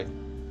great guy.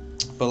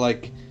 But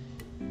like,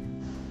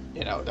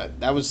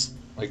 that was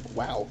like,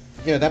 wow.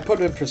 Yeah, that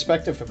put it in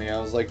perspective for me. I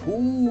was like,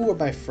 who are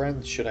my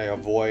friends should I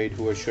avoid?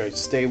 Who should I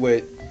stay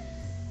with?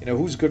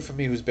 Who's good for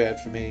me? Who's bad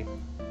for me?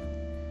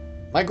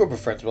 My group of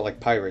friends were like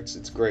pirates.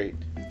 It's great.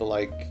 But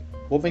like,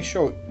 we'll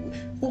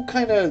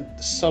kind of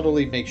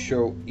subtly make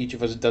sure each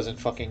of us doesn't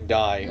fucking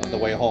die on the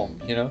way home,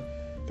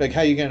 Like,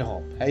 how you getting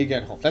home? How you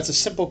getting home? That's a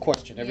simple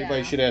question.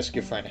 Everybody should ask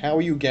your friend, how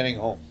are you getting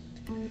home?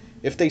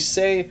 If they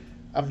say,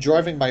 I'm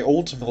driving my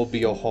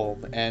Oldsmobile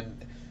home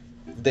and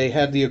they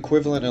had the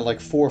equivalent of like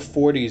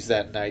 440s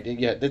that night,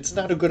 yeah, it's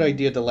not a good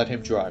idea to let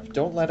him drive.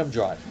 Don't let him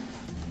drive.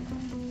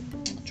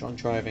 Drunk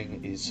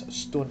driving is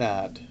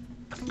stunad.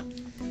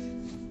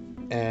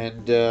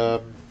 And,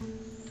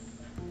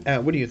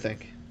 what do you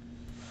think?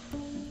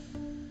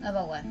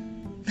 About what?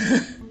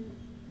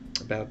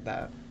 About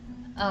that.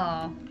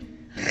 Oh.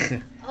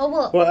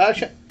 Well. Well,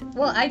 actually.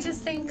 Well, I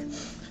just think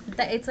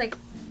that it's like,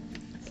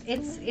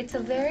 it's a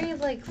very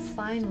like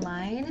fine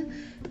line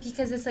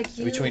because it's like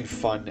you between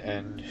fun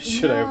and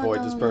should I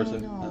avoid this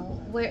person?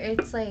 No. Where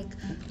it's like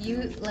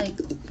you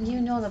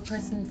know the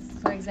person,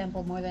 for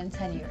example, more than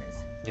 10 years.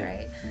 Yeah.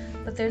 Right?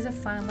 But there's a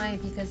fine line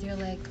because you're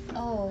like,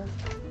 oh,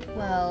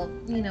 well,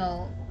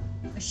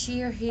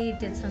 she or he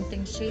did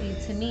something shady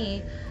to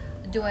me.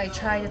 Do I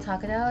try to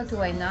talk it out?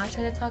 Do I not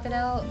try to talk it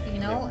out?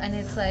 Yeah. And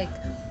it's like,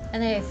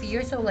 and then if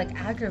you're so like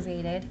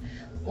aggravated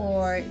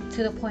or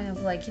to the point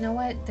of like, you know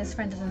what, this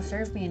friend doesn't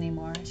serve me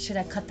anymore. Should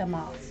I cut them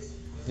off?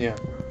 Yeah.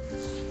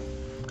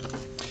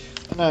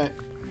 No,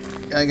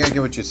 I get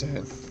what you're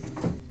saying.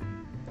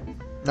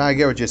 No, I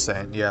get what you're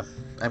saying, yeah.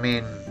 I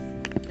mean,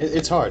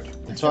 it's hard.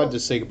 It's hard to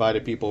say goodbye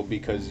to people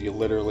because you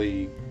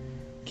literally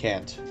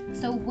can't.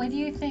 So what do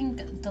you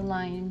think the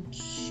line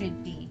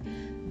should be?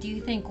 Do you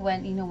think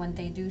when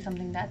they do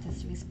something that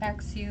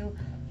disrespects you,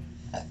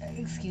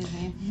 excuse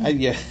me.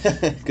 Yeah,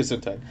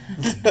 gesundheit.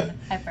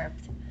 I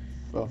burped.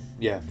 Well,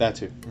 yeah, that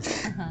too.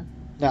 Uh-huh.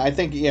 No, I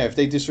think, if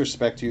they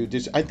disrespect you,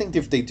 I think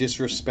if they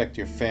disrespect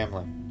your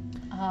family.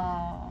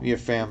 Oh. Your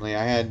family.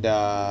 I had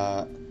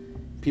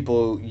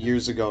people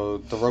years ago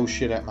throw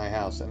shit at my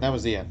house, and that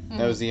was the end. Mm-hmm.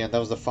 That was the end. That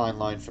was the fine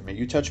line for me.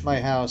 You touch my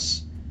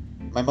house,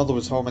 my mother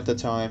was home at the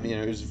time,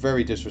 it was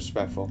very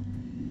disrespectful.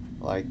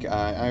 Like,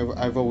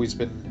 I've always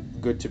been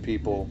good to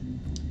people.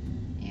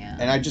 Yeah.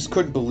 And I just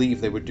couldn't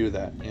believe they would do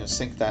that,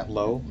 sink that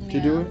low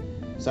to do it.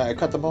 So I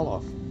cut them all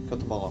off.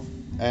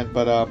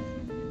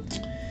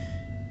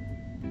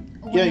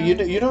 Yeah,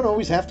 you don't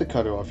always have to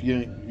cut it off.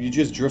 You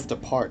just drift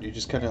apart. You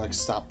just kind of like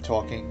stop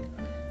talking.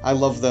 I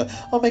love the,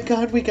 oh my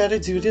god, we gotta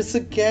do this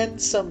again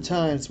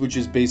sometimes, which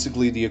is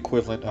basically the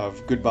equivalent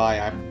of goodbye,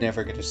 I'm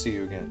never gonna see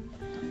you again.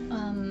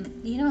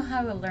 You know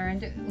how I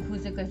learned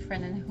who's a good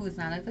friend and who's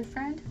not a good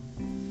friend?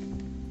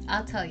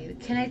 I'll tell you.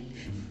 Can I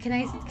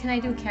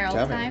do Carol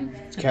time?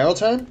 It's Carol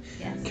time?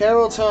 Yes.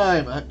 Carol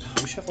time.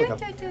 We should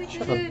have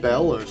like a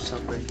bell or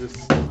something.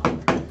 Just.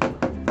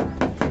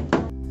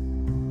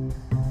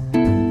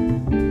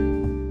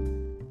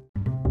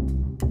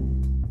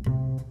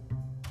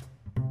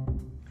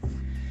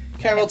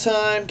 Carol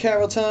time,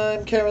 Carol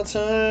time, Carol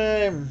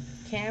time.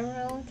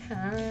 Carol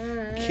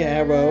time.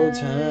 Carol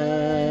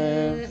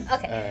time.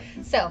 Okay,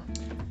 so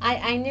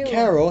I knew.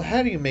 Carol,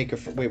 how do you make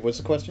a wait? What's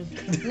the question?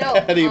 No.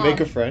 How do you make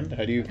a friend?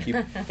 How do you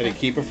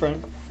keep a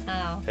friend?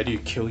 Oh. How do you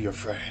kill your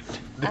friend?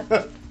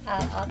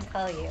 I'll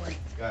tell you,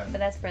 but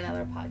that's for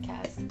another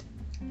podcast.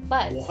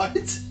 But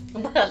what?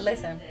 But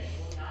listen,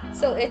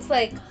 so it's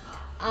like,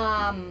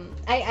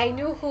 I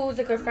knew who was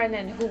a good friend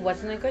and who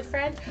wasn't a good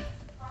friend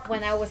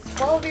when I was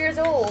 12 years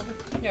old,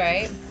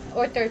 right,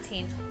 or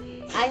 13.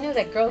 I knew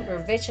that girls were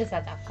vicious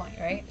at that point,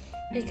 right?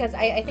 Because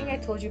I think I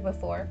told you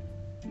before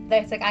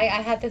that it's like I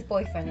had this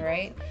boyfriend,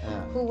 right?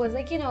 Yeah. Who was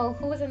like,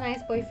 who was a nice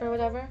boyfriend,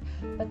 whatever.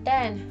 But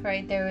then,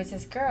 right, there was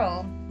this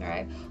girl,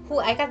 right, who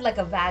I got like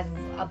a bad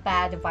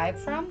vibe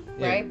from,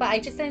 right? Yeah. But I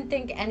just didn't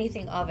think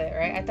anything of it,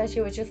 right? I thought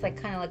she was just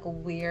like kind of like a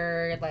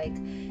weird, like,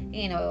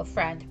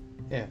 friend.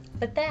 Yeah.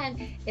 But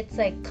then it's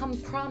like come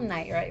prom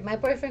night, right? My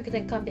boyfriend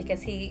couldn't come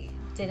because he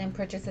didn't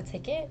purchase a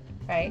ticket,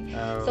 right?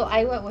 Oh. So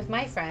I went with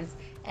my friends,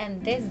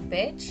 and this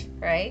bitch,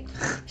 right?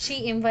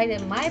 She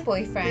invited my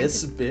boyfriend.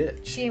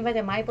 She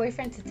invited my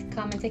boyfriend to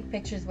come and take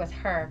pictures with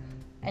her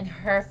and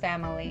her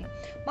family.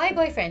 My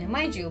boyfriend,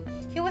 mind you,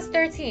 he was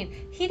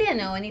 13. He didn't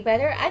know any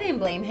better. I didn't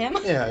blame him.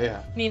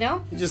 Yeah.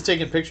 He's just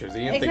taking pictures.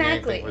 He didn't think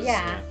anything was.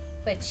 Yeah.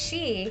 But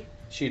she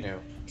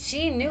knew.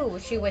 She knew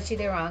what she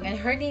did wrong, and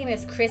her name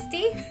is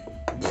Christy.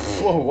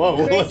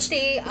 Whoa.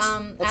 Christy,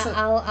 I'll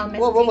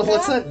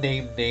let's not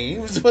name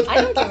names.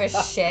 I don't give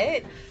a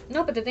shit.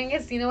 No, but the thing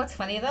is, you know what's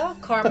funny though?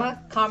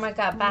 Karma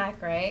got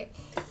back, right?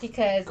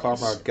 Because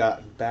Karma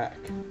got back.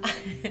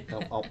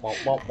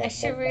 I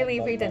should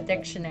really read the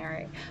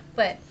dictionary.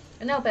 But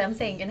I'm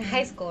saying in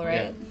high school,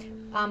 right?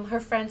 Yeah. Her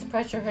friends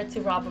pressure her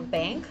to rob a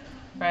bank,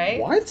 right?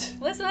 What?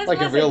 Listen.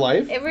 In real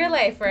life? In real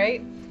life,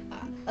 right?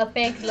 A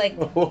bank, like,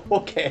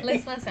 okay.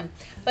 Listen.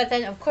 But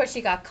then, of course, she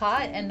got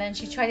caught, and then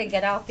she tried to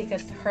get out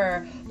because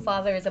her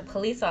father is a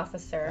police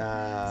officer.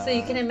 So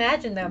you can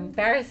imagine the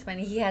embarrassment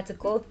he had to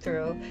go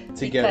through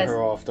to get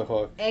her off the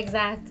hook.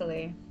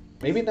 Exactly.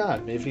 Maybe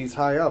not. If he's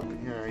high up,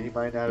 he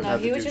might not have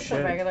had to do shit. No, he was just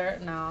a regular.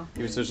 No.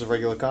 He was just a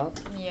regular cop.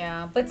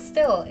 Yeah, but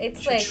still,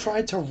 it's like. She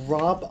tried to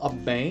rob a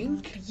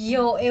bank.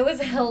 Yo, it was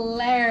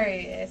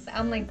hilarious.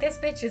 I'm like, this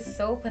bitch is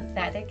so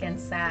pathetic and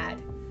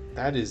sad.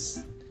 That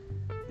is.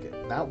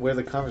 Not where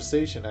the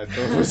conversation I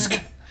thought was.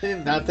 I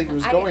did not think it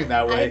was going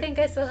that way. I think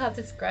I still have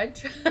this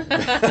grudge.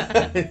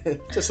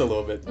 Just a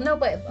little bit. No,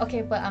 but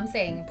I'm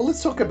saying. But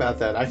let's talk about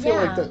that. I feel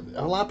like that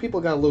a lot of people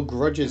got little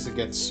grudges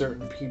against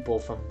certain people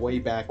from way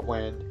back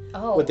when.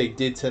 Oh. What they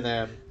did to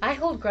them. I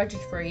hold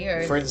grudges for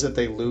years. Friends that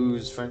they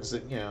lose, friends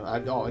that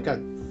I got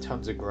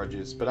tons of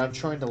grudges, but I'm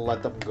trying to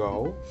let them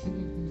go.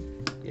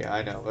 Yeah,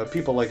 I know. But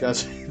people like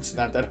us, it's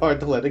not that hard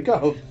to let it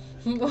go.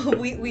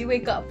 we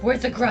wake up.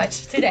 Where's the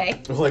grudge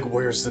today? Like,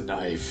 where's the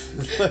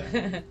knife?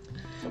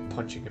 I'm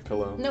punching a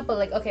pillow. No, but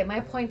like, okay, my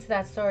point to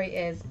that story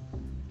is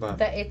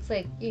that it's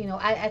like,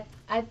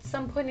 at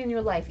some point in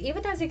your life,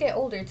 even as you get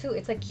older too,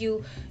 it's like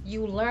you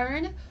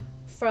learn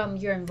from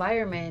your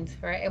environment,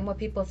 right, and what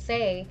people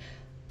say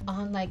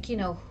on, like,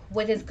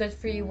 what is good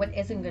for you, what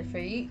isn't good for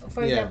you.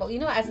 For example,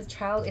 as a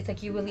child, it's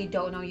like you really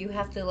don't know. You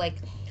have to like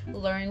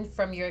learn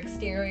from your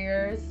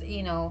exteriors,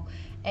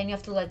 and you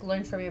have to like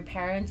learn from your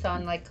parents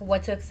on like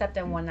what to accept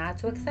and what not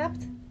to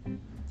accept.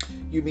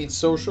 You mean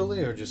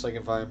socially or just like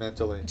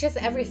environmentally? Just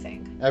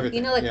everything.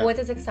 Everything. What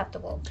is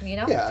acceptable,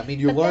 Yeah, I mean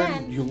you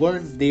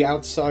learn the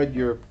outside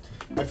your.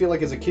 I feel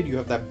like as a kid you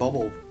have that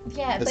bubble.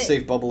 Yeah. The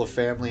safe bubble of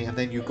family, and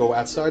then you go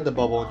outside the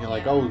bubble and you're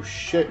like, oh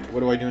shit, what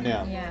do I do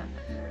now? Yeah.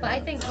 But I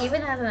think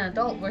even as an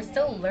adult, we're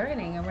still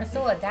learning and we're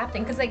still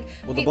adapting. Because, like...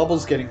 Well, the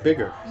bubble's getting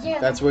bigger. Yeah.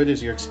 That's what it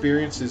is. Your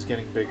experience is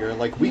getting bigger.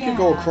 Like, we could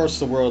go across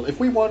the world. If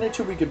we wanted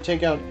to, we could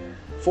take out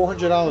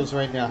 $400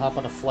 right now, hop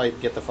on a flight,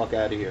 and get the fuck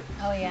out of here.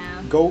 Oh,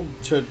 yeah. Go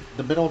to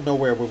the middle of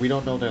nowhere where we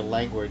don't know their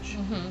language,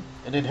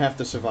 and then have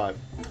to survive.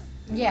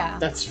 Yeah.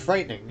 That's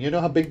frightening. You know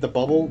how big the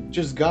bubble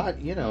just got?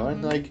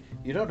 And, like,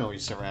 you don't know your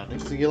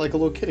surroundings. So you're like a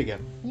little kid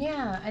again.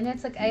 Yeah, and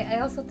it's like,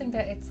 I also think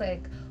that it's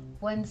like...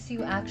 Once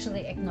you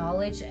actually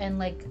acknowledge and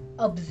like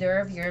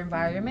observe your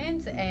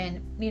environment and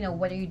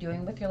what are you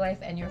doing with your life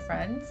and your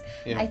friends,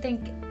 I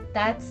think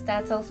that's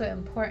also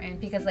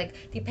important, because like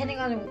depending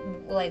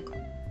on like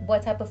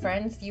what type of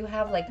friends you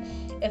have, like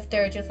if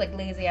they're just like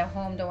lazy at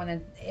home, don't want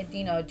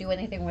to do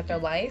anything with their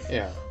life,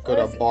 go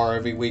to a bar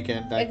every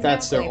weekend, like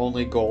that's their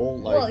only goal,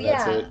 like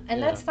that's it,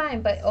 and that's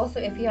fine. But also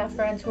if you have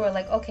friends who are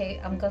like,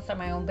 okay, I'm gonna start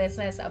my own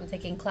business, I'm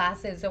taking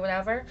classes or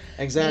whatever,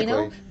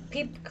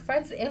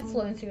 friends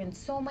influence you in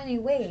so many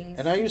ways.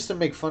 And I used to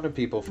make fun of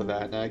people for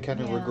that, and I kind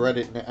of regret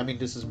it. I mean,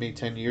 this is me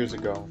 10 years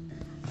ago.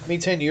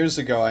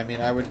 I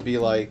mean, I would be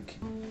like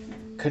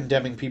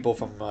condemning people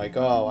from like,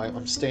 oh,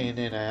 I'm staying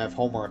in, I have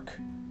homework,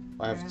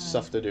 I have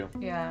stuff to do.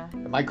 Yeah.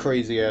 And my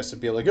crazy ass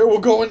would be like, oh,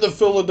 we're going to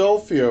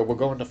Philadelphia, we're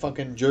going to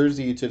fucking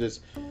Jersey to this,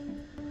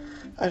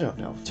 I don't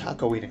know,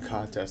 taco eating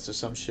contest or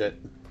some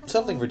shit.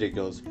 Something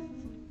ridiculous.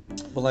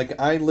 But like,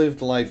 I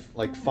lived life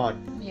like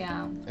fun.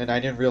 Yeah. And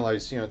I didn't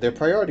realize, their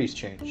priorities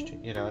changed,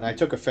 and I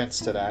took offense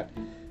to that.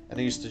 And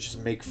I used to just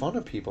make fun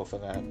of people for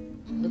that.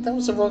 But that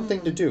was the wrong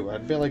thing to do.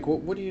 I'd be like,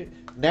 what do you...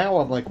 Now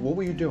I'm like, what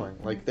were you doing?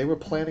 Like, they were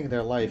planning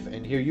their life,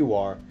 and here you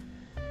are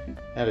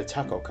at a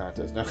taco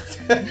contest. No,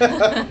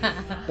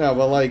 no,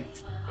 but like...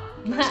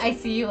 I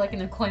see you like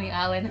in a Coney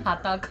Island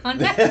hot dog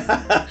contest.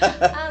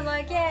 I'm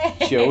like, yay!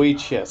 Joey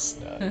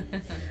Chestnut.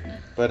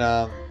 But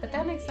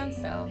that makes sense,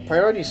 though.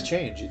 Priorities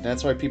change. And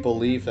that's why people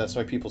leave. That's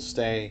why people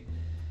stay.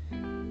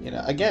 You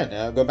know,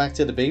 again, go back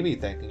to the baby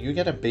thing. You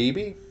get a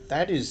baby,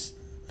 that's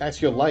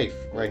your life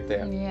right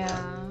there.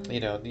 Yeah. You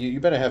know, you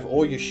better have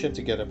all your shit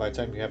together by the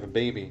time you have a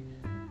baby.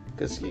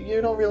 Because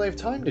you don't really have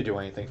time to do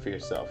anything for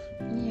yourself.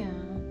 Yeah.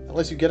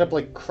 Unless you get up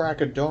like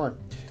crack of dawn.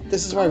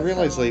 This is what I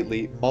realized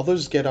lately.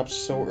 Mothers get up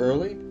so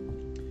early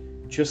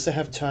just to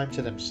have time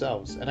to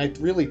themselves. And I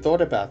really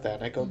thought about that.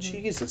 And I go,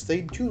 Jesus,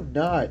 they do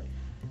not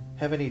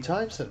have any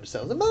time to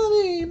themselves.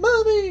 Mommy,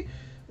 mommy,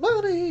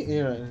 mommy.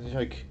 You know, and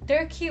like...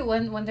 They're cute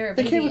when they're a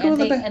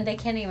baby and they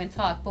can't even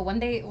talk. But when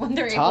they're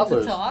Toddlers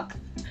able to talk...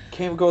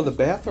 Can't even go to the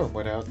bathroom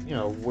without, you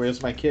know,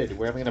 where's my kid?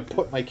 Where am I going to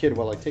put my kid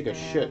while I take a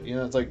shit? You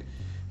know, it's like,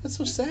 that's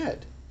so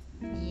sad.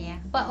 Yeah,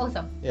 but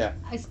also, yeah.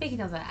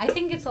 Speaking of that, I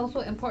think it's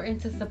also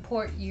important to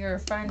support your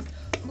friends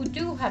who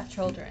do have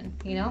children,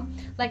 you know?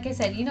 Like I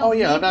said, you know... Oh,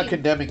 yeah, I'm not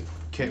condemning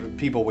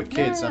people with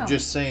kids. No. I'm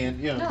just saying,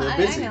 you know, they're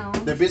busy. I know.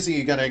 They're busy,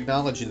 you got to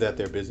acknowledge that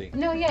they're busy.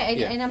 No, yeah,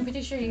 and I'm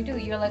pretty sure you do.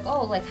 You're like,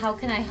 oh, like, how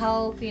can I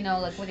help? You know,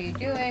 like, what are you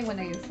doing? When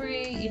are you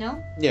free? You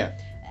know? Yeah.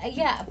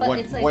 Yeah, but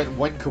it's like...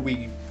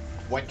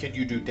 When can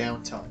you do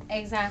downtime?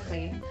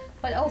 Exactly.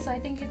 But also, I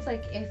think it's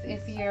like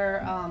if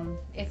your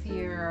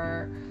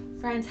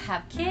friends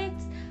have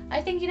kids,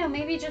 I think, you know,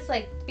 maybe just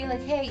like be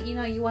like, hey, you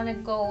know, you want to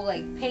go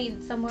like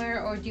paint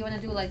somewhere, or do you want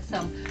to do like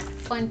some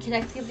fun kid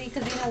activity?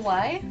 Because you know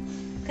why?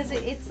 Because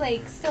it's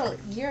like still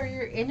your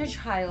inner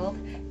child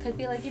could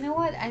be like, you know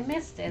what, I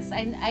missed this.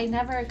 I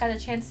never got a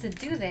chance to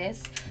do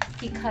this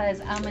because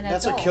I'm an adult.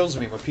 That's what kills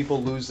me, when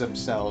people lose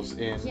themselves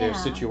in their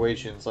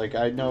situations. Like,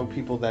 I know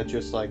people that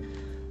just like,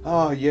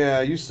 oh yeah,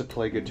 I used to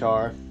play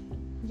guitar.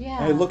 Yeah.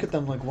 I look at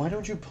them like, why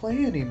don't you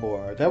play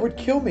anymore? That would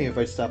kill me if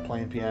I stopped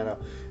playing piano.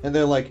 And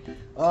they're like,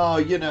 oh,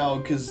 you know,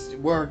 because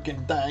work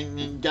and dying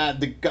and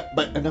God the gut.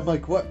 And I'm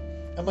like, what?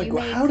 I'm like,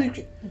 well, how did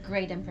you...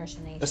 Great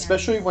impersonation.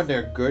 Especially when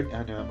they're good.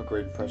 I know, I'm a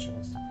great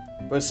impressionist.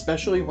 But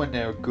especially when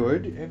they're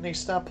good and they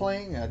stop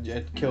playing,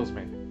 it kills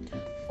me.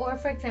 Or,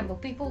 for example,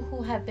 people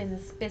who have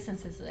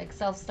businesses, like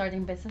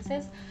self-starting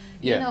businesses,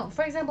 yeah. You know,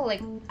 for example,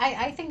 like,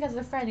 I think as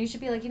a friend, you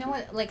should be like, you know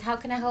what, like, how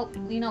can I help,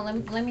 you know,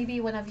 let me be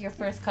one of your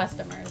first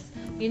customers,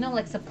 you know,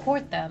 like,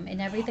 support them in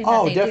everything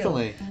that they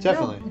definitely, do.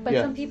 definitely. No, but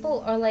some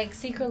people are, like,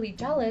 secretly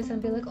jealous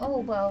and be like, oh,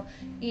 well,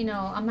 you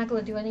know, I'm not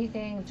going to do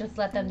anything, just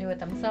let them do it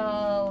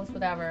themselves,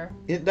 whatever.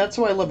 That's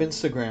why I love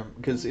Instagram,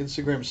 because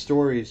Instagram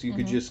stories, you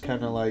could just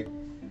kind of, like,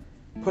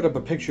 put up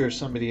a picture of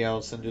somebody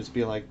else and just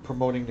be like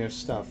promoting their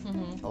stuff.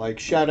 Like,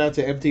 shout out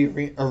to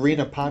Empty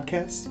Arena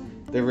Podcast,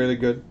 they're really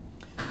good.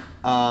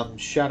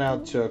 Shout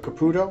out to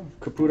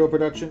Caputo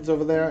Productions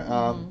over there.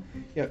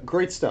 Yeah,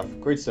 great stuff,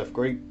 great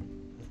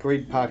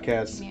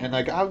podcasts. And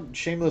like, I'll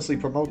shamelessly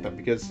promote them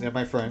because they're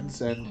my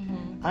friends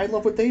and I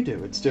love what they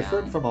do. It's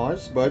different from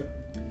ours, but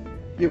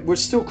we're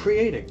still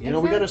creating, you know.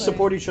 We got to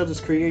support each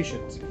other's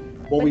creations.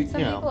 Well, but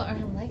some people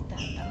aren't like that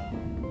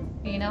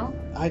though, you know.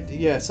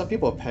 Some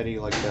people are petty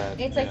like that.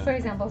 It's like, for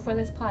example, for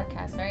this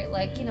podcast, right?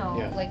 Like, you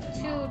know, like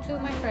two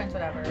of my friends,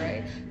 whatever,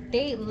 right?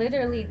 They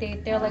literally,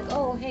 they're like,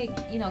 oh, hey,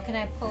 you know, can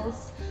I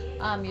post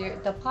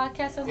the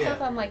podcast and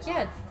stuff? I'm like,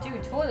 yeah,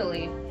 dude,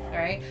 totally. All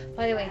right.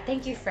 By the way,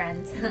 thank you,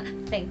 friends.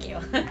 Thank you.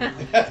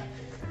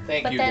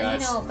 Thank you,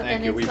 guys.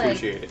 Thank you. We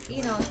appreciate it.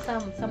 You know,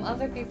 some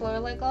other people are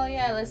like, oh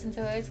yeah, listen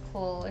to it. It's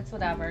cool. It's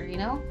whatever. You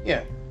know.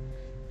 Yeah.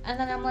 And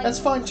then I'm like... That's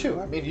fine,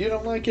 too. I mean, you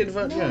don't like it,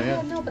 but...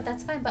 No, but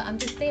that's fine. But I'm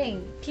just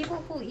saying,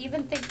 people who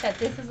even think that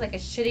this is, like, a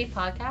shitty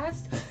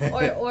podcast,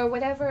 or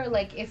whatever,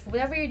 like, if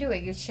whatever you're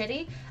doing is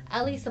shitty,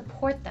 at least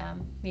support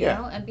them, you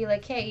know? And be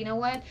like, hey, you know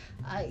what?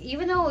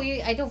 Even though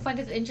I don't find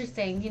this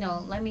interesting, you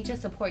know, let me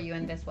just support you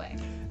in this way.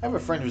 I have a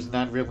friend who's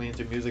not really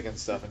into music and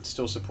stuff, and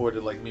still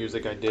supported, like,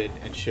 music I did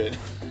and shit.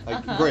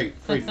 Like, great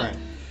friend.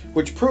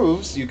 Which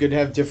proves you could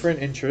have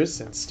different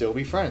interests and still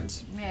be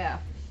friends. Yeah.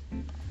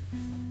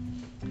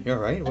 You're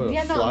right. What,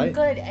 yeah, no, I'm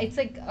good. It's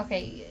like,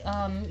 okay,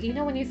 you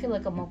know when you feel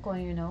like a moco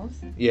in your nose?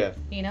 Yeah.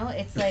 You know,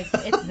 it's like,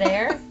 it's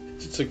there.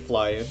 It's like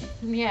flying.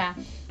 Yeah.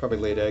 Probably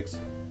laid eggs.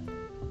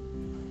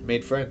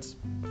 Made friends.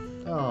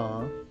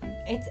 Aww.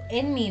 It's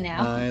in me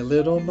now. My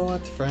little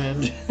moth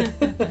friend.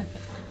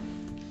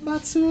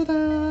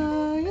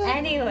 Matsuda. Yeah,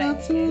 anyway.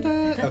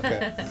 Matsuda.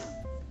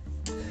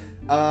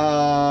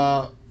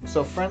 Okay.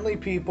 So friendly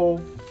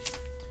people.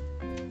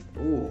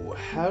 Ooh,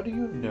 how do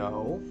you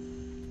know?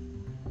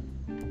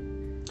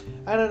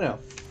 I don't know.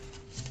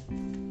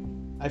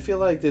 I feel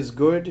like there's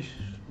good...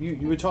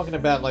 You were talking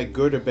about, like,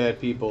 good or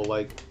bad people,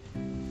 like,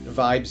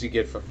 vibes you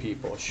get from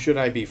people. Should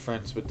I be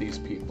friends with these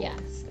people?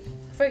 Yes.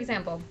 For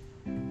example,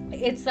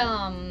 it's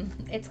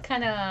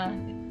kind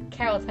of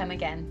Carol time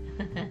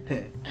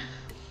again.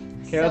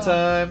 Carol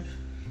time.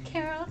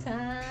 Carol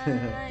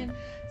time.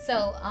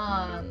 So,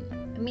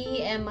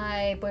 me and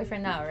my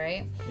boyfriend now,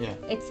 right? Yeah.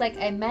 It's like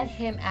I met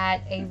him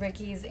at a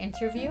Ricky's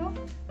interview.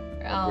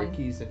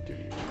 Ricky's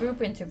interview.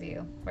 Group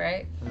interview,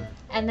 right? Mm.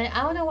 And then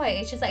I don't know why.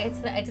 It's just like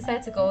I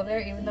decided to go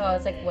there, even though I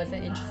was like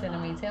wasn't interested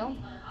in retail.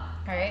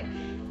 Alright?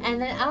 And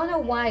then I don't know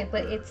why,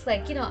 but it's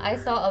like, I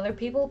saw other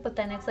people, but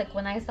then it's like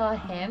when I saw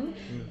him,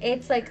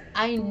 it's like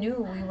I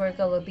knew we were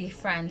gonna be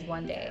friends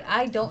one day.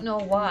 I don't know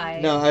why.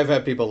 No, I've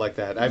had people like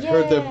that. I've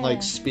heard them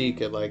like speak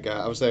at like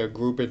I was at a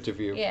group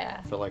interview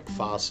for like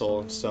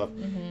Fossil and stuff,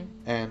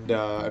 and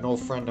an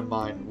old friend of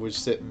mine was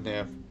sitting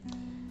there,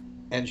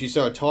 and she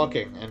started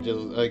talking and just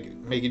like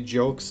making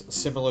jokes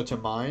similar to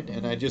mine,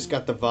 and I just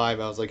got the vibe.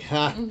 I was like,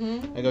 ha!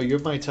 I go, you're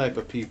my type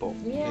of people.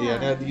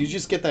 Yeah. You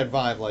just get that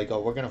vibe, like, oh,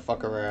 we're gonna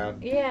fuck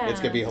around. Yeah. It's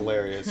gonna be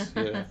hilarious.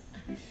 Yeah.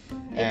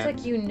 It's like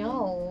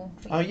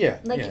Oh yeah.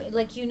 Like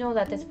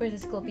that this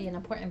person's gonna be an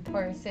important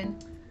person.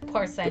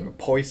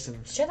 Poison.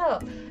 Shut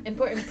up.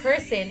 Important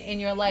person in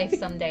your life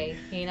someday.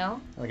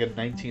 Like a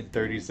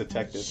 1930s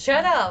detective.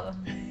 Shut up.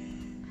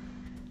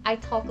 I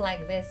talk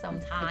like this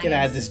sometimes. Get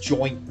out of this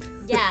joint.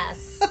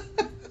 Yes.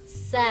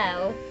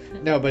 So.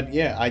 No, but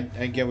yeah, I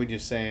get what you're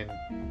saying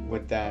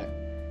with that.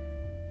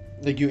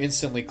 Like you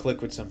instantly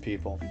click with some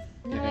people.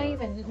 Not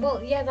even.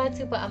 Well, yeah, that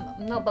too. But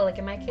but like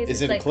in my case,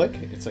 is it like, a click?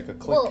 It's like a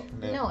click. Well,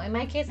 no. In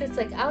my case, it's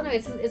like I don't know.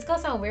 It's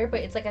gonna sound weird,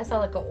 but it's like I saw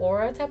like an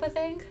aura type of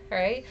thing,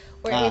 right?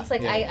 Where it's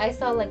like I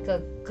saw like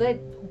a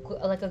good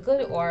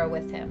aura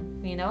with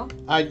him.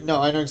 I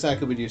know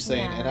exactly what you're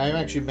saying, and I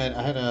actually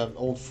I had an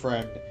old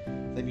friend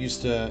that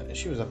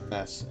she was a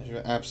mess. She was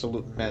an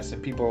absolute mess,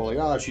 and people were like,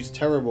 oh, she's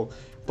terrible.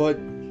 But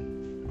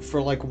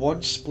for like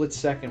one split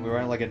second, we were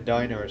at like a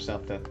diner or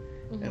something,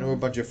 and there were a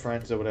bunch of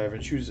friends or whatever,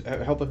 and she was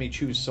helping me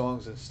choose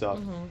songs and stuff.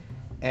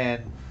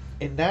 And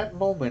in that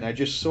moment, I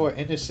just saw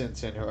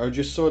innocence in her, or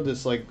just saw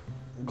this like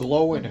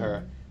glow in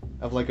her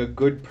of like a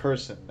good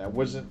person that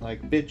wasn't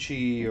like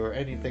bitchy or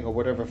anything or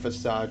whatever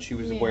facade she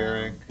was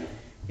wearing.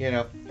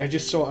 I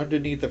just saw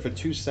underneath her for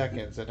 2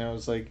 seconds, and I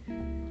was like,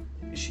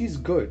 she's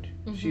good.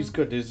 She's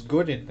good. There's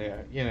good in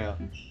there. I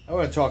don't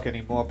want to talk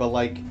anymore, but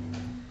like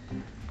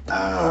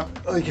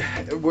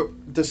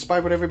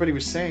despite what everybody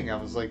was saying, I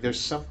was like, there's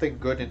something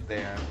good in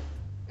there.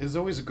 There's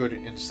always good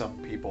in some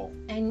people.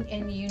 And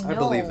I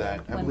believe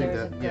that. I believe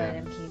that. Good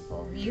in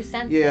people. You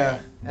sense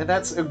it. And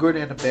that's a good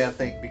and a bad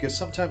thing, because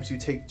sometimes you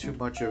take too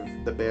much of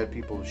the bad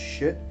people's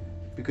shit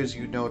because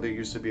there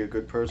used to be a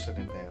good person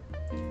in there.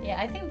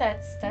 Yeah, I think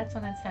that's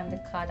when it's time to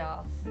cut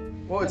off.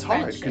 Well, it's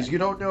hard because you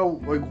don't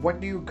know, like, when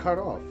do you cut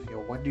off?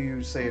 When do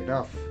you say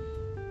enough?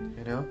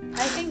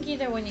 I think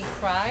either when you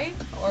cry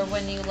or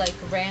when you like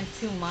rant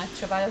too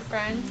much about a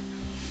friend,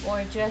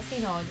 or just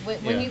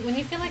when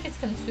you feel like it's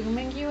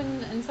consuming you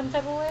in some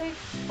type of way,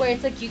 where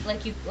it's like for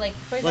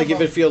example, like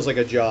if it feels like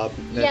a job.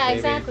 Yeah, maybe.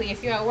 Exactly.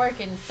 If you're at work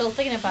and still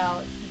thinking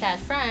about that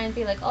friend,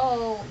 be like,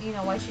 oh,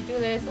 why she do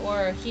this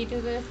or he do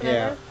this,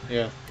 whatever.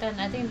 Yeah. Then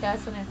I think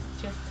that's when it's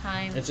just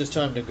time. It's just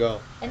time to go.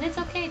 And it's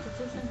okay to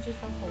distance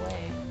yourself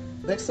away.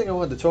 Next thing I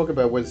wanted to talk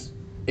about was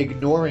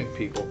ignoring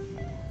people.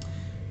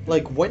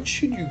 Like, when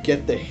should you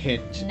get the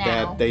hint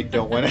that they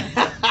don't want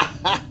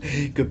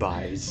to...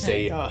 Goodbye,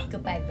 say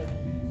Goodbye, baby.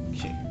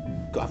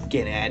 I'm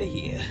getting out of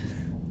here.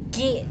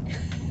 Get.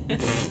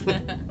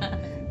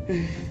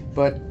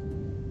 But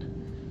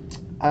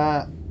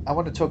I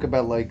want to talk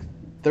about like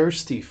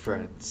thirsty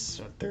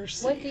friends.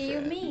 What do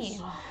you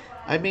mean?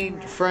 I mean,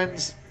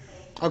 friends.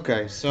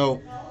 Okay,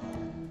 so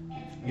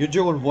you're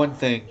doing one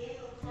thing.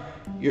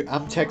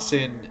 I'm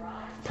texting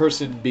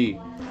person B.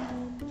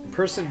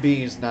 Person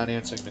B is not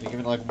answering me. They're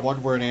giving like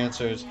one-word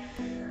answers.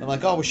 I'm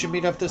like, oh, we should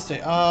meet up this day.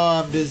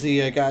 Oh, I'm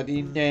busy. I got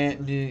this,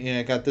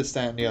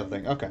 that, and the other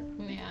thing. Okay.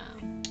 Yeah.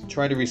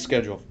 Try to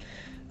reschedule.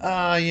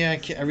 Yeah,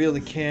 I really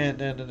can't.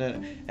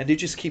 And they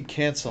just keep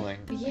canceling,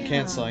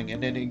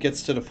 and then it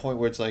gets to the point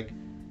where it's like,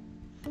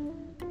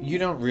 you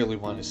don't really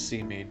want to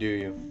see me, do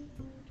you?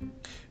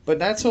 But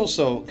that's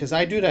also because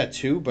I do that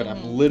too. But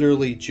I'm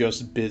literally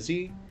just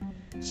busy.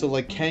 So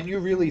like, can you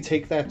really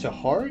take that to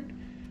heart,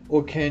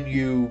 or can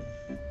you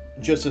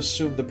just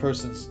assume the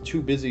person's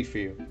too busy for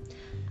you?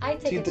 I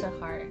take it to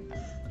heart.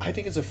 I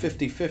think it's a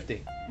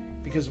 50-50,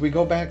 because we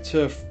go back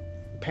to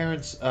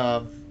parents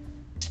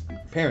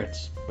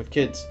with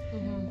kids,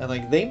 and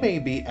like they may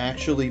be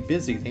actually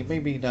busy. They may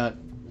be not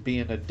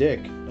being a dick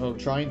or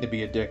trying to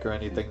be a dick or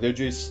anything. They're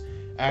just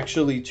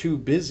actually too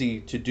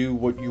busy to do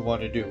what you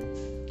want to do,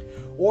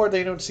 or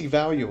they don't see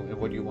value in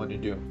what you want to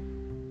do.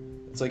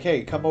 It's like,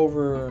 hey, come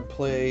over and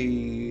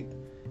play.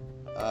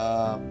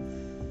 I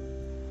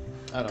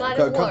don't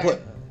know.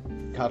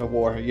 God of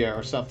War, yeah,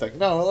 or something.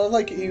 No,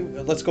 like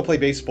let's go play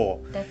baseball.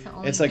 That's the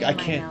only it's like game I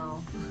can't.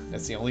 know.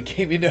 That's the only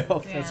game you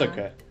know. Yeah. That's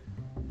okay.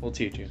 We'll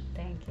teach you.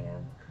 Thank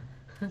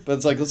you. But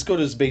it's like, let's go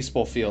to this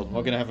baseball field.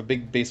 We're gonna have a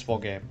big baseball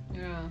game.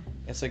 Yeah.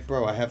 It's like,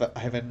 bro, I have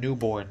a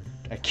newborn.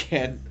 I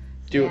can't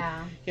do it.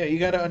 Yeah, you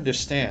gotta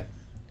understand.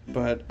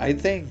 But I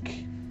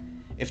think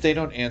if they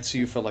don't answer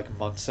you for like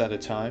months at a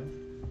time,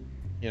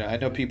 I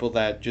know people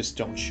that just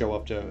don't show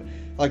up to,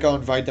 like, I'll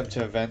invite them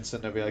to events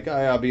and they'll be like, oh,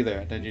 yeah, I'll be there,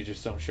 and then you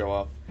just don't show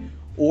up.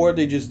 or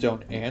they just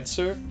don't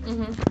answer.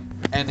 Mm-hmm.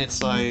 And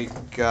it's like,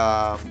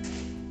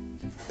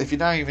 if you're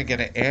not even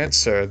gonna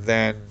answer,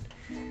 then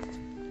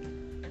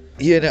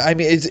I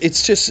mean,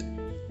 it's just.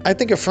 I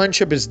think a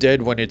friendship is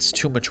dead when it's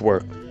too much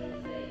work.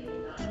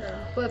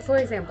 But for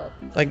example,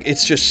 like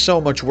it's just so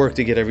much work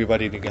to get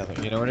everybody together.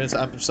 You know what it is?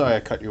 I'm sorry I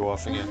cut you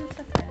off again.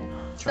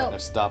 Trying to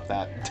stop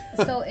that.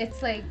 So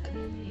it's like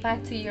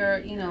back to your,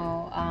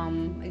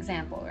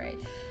 example, right?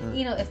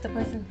 If the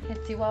person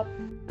hits you up.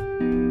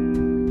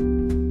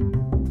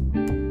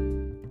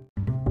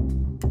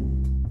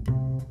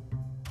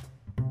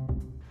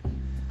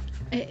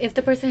 If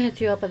the person hits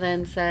you up and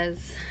then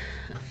says,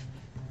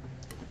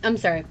 I'm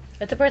sorry,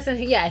 if the person,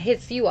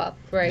 hits you up,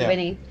 right,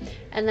 Winnie,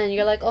 and then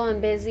you're like, oh, I'm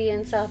busy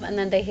and stuff, and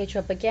then they hit you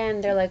up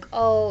again, they're like,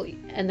 oh,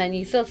 and then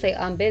you still say,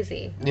 I'm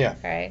busy. Yeah.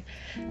 Right?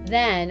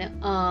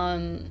 Then,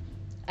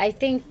 I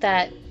think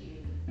that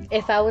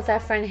if I was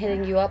that friend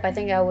hitting you up, I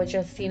think I would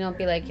just, be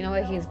like, you know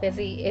what, he's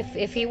busy.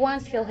 If he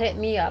wants, he'll hit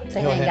me up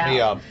to hang out. He'll hit me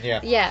up, yeah.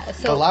 Yeah,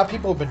 so. A lot of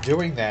people have been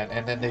doing that,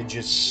 and then they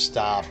just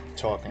stop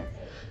talking.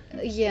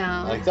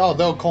 Yeah. Like, oh,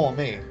 they'll call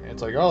me.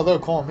 It's like, oh, they'll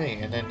call me.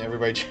 And then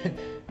everybody,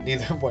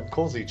 neither one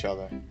calls each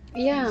other.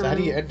 Yeah. So how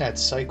do you end that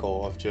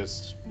cycle of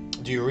just,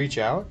 do you reach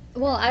out?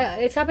 Well,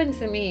 it's happened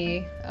to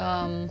me.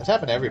 It's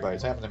happened to everybody.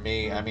 It's happened to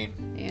me. I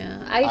mean.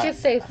 Yeah. I just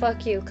say,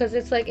 fuck you. Because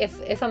it's like,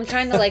 if I'm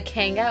trying to, like,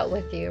 hang out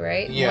with you,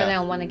 right? Yeah. More than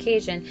on one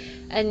occasion.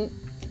 And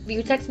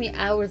you text me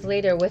hours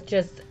later with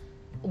just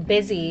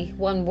busy,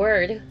 one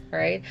word,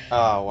 right?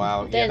 Oh,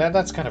 wow. Then,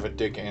 that's kind of a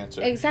dick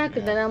answer.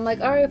 Exactly. Yeah. Then I'm like,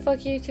 alright,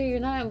 fuck you too,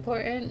 you're not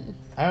important.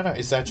 I don't know.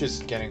 Is that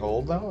just getting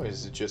old, though? Or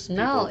is it just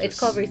No, it's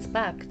called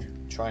respect.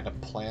 Trying to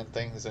plan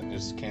things and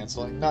just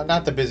canceling?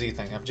 Not the busy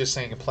thing. I'm just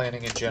saying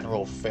planning in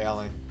general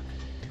failing.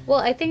 Well,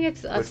 I think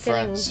it's us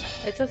friends.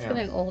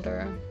 getting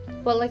older.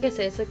 But like I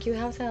said, it's like you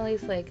have to at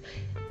least, like,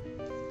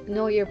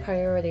 know your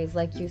priorities,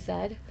 like you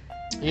said.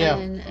 Yeah.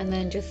 And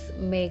then just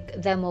make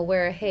them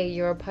aware, hey,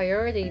 you're a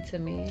priority to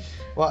me.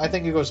 Well, I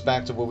think it goes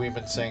back to what we've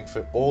been saying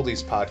for all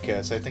these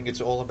podcasts. I think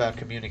it's all about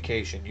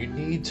communication. You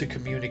need to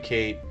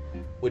communicate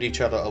with each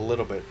other a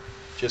little bit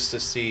just to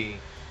see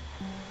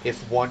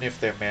if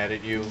they're mad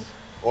at you,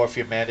 or if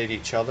you're mad at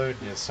each other and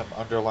there's some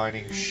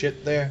underlining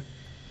shit there.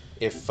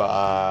 If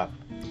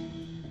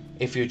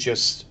you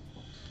just,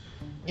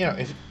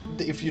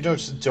 if you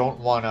just don't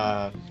want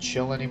to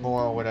chill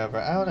anymore or whatever,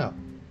 I don't know.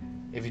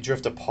 If you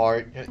drift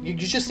apart, you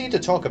just need to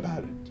talk about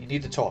it. You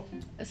need to talk.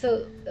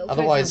 So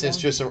otherwise, it's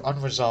just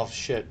unresolved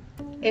shit.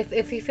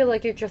 If you feel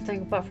like you're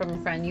drifting apart from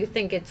a friend, you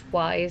think it's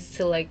wise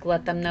to, like,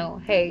 let them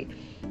know, hey,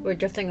 we're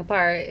drifting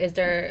apart. Is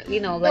there,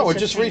 let's no, or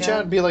just reach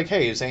out and be like,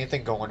 hey, is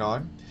anything going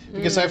on?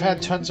 Because I've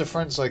had tons of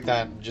friends like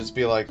that and just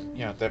be like,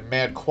 they're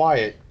mad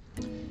quiet.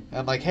 And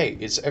I'm like, hey,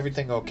 is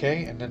everything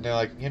okay? And then they're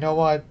like, you know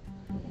what?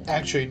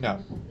 Actually, no.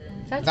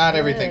 That's not good.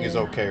 Everything is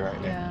okay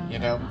right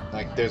now.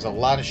 Like, there's a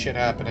lot of shit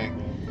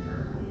happening.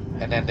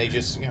 And then they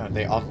just,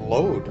 they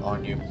unload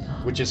on you,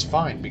 which is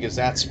fine, because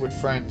that's what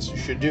friends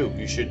should do.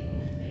 You should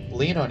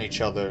lean on each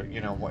other,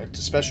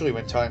 especially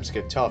when times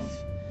get tough.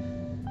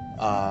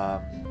 I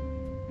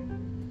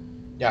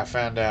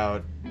found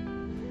out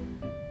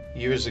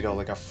years ago,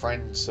 like, a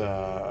friend's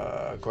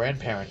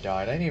grandparent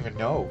died. I didn't even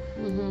know.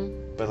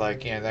 Mm-hmm. But,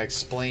 like, that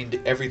explained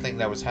everything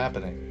that was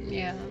happening.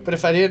 Yeah. But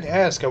if I didn't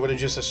ask, I would have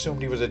just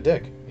assumed he was a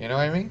dick. You know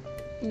what I mean?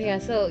 Yeah,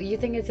 so you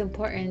think it's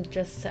important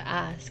just to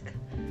ask?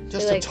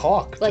 Just to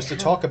talk. Just to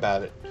talk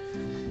about it.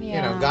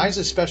 Yeah. Guys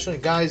especially.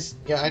 Guys,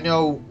 I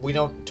know we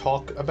don't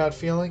talk about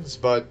feelings,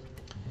 but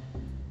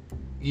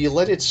you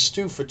let it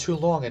stew for too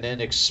long and then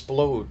it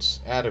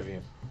explodes out of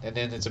you. And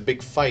then it's a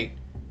big fight.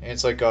 And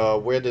it's like,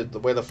 where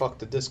the fuck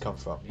did this come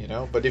from,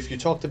 But if you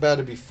talked about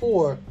it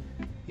before,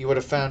 you would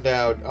have found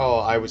out, oh,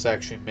 I was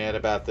actually mad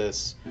about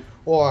this.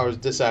 Or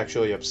this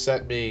actually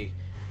upset me.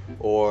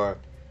 Or,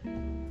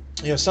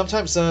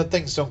 sometimes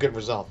things don't get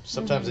resolved.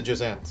 Sometimes it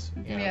just ends.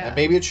 And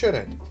maybe it should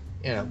end.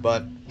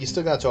 But you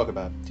still gotta talk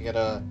about it. You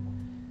gotta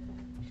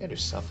do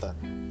something.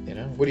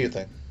 What do you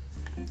think?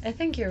 I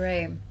think you're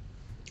right.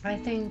 I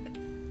think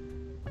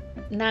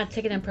not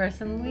taking it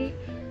personally.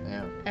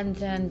 Yeah. And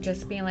then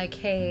just being like,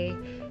 hey,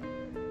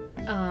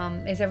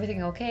 is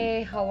everything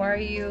okay? How are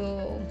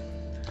you?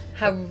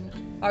 How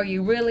are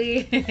you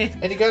really?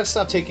 And you gotta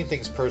stop taking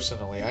things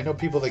personally. I know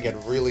people that get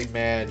really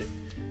mad,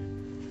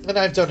 and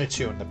I've done it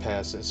too in the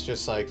past. It's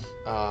just like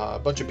a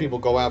bunch of people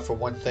go out for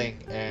one thing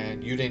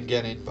and you didn't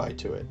get an invite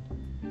to it.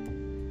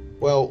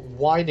 Well,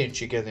 why didn't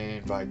you get an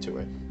invite to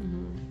it?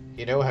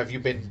 Mm-hmm. Have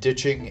you been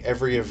ditching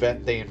every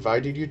event they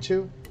invited you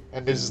to?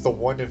 And this is the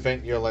one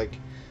event you're like,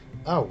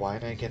 oh, why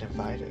didn't I get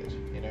invited?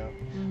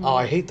 Mm-hmm. Oh,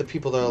 I hate the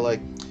people that are like,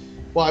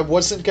 well, I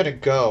wasn't gonna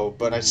go,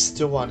 but I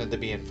still wanted to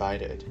be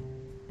invited.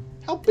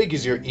 How big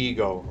is your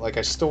ego? Like,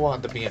 I still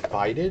wanted to be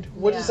invited?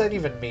 What does that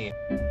even mean?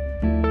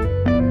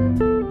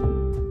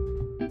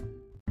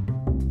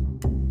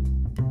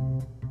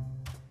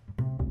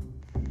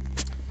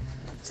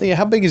 So yeah,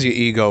 how big is your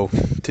ego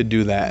to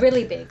do that?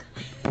 Really big.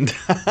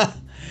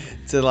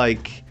 To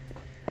like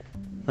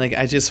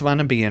I just want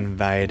to be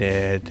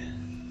invited,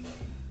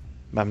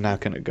 but I'm not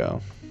gonna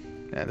go.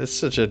 Yeah, that's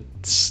such a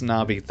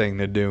snobby thing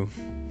to do,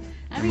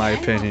 in my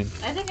opinion.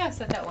 I think I've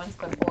said that once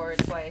before or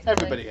twice.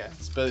 Everybody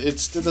has, but it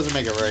doesn't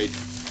make it right.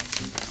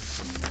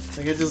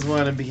 Like, I just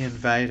want to be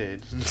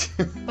invited.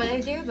 But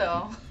I do,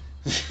 though.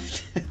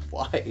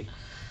 Why?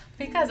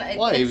 Because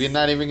Why? If you're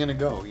not even going to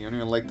go. You don't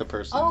even like the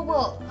person. Oh,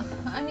 well,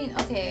 I mean,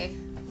 okay.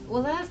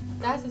 Well,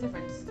 that's a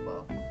difference.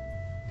 Well,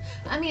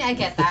 I mean, I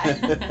get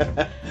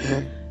that.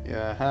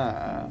 Yeah,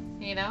 huh.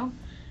 You know?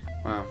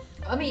 Wow.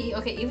 I mean,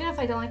 okay, even if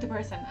I don't like the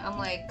person, I'm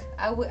like,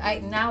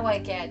 now I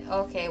get,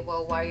 okay,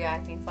 well, why are you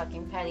acting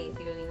fucking petty if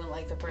you don't even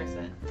like the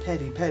person?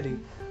 Petty.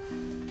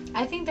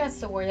 I think that's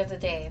the word of the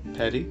day.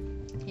 Petty?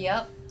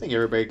 Yep. I think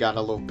everybody got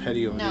a little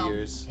petty over the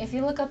years. If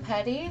you look up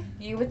petty,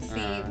 you would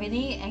see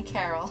Vinny and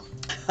Carol.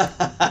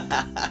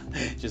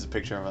 Just a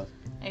picture of us.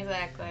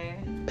 Exactly.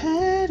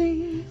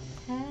 Petty.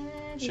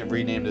 Should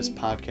rename this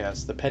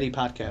podcast the Petty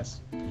Podcast.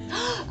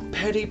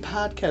 Petty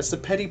Podcast, the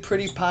Petty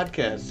Pretty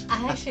Podcast.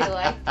 I actually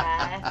like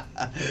that.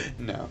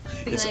 No,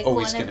 be it's like,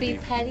 always going to be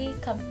petty.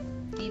 Come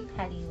be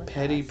petty with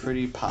Petty us.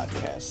 Pretty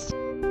Podcast.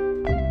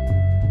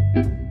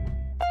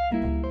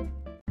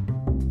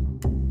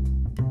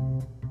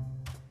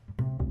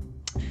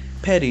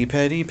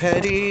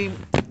 Petty.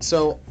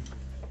 So,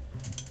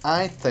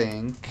 I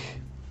think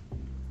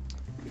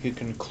we could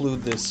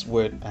conclude this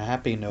with a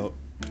happy note.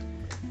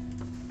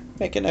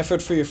 Make an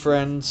effort for your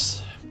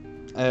friends.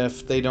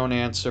 If they don't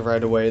answer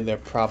right away, they're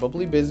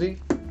probably busy.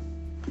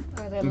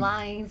 Or they're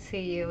lying to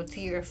you, to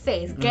your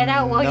face. Get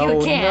out while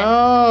you can.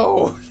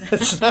 No,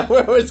 that's not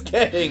what I was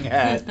getting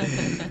at.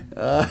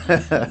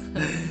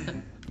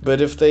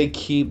 But if they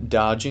keep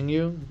dodging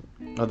you,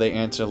 or they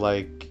answer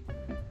like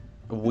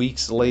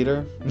weeks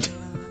later,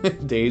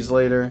 days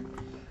later,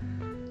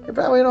 you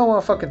probably don't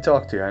want to fucking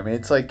talk to you. I mean,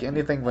 it's like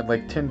anything with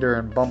like Tinder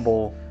and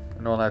Bumble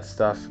and all that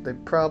stuff. They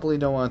probably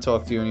don't want to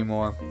talk to you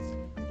anymore.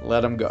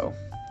 Let them go.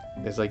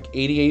 There's like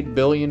 88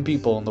 billion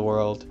people in the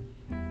world.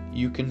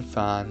 You can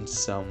find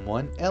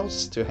someone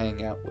else to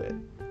hang out with.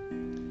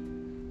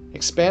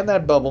 Expand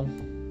that bubble,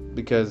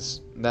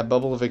 because that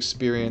bubble of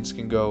experience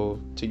can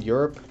go to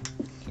Europe,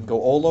 can go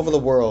all over the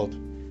world,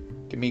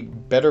 can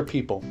meet better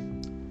people,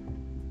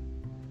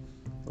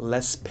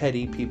 less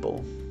petty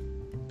people.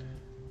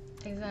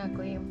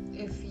 Exactly.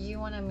 If you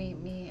want to meet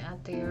me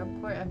at the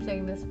airport, I'm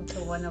saying this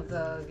to one of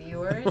the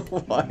viewers.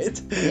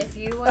 What? If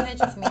you want to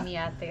just meet me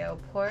at the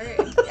airport.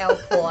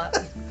 Airport.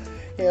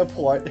 At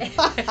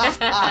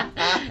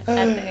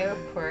the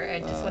airport, I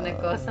just want to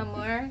go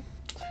somewhere.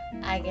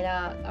 I get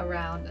out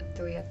around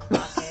 3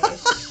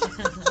 o'clock-ish.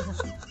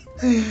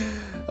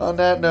 On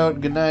that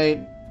note, good night.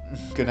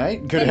 Good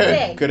night? Good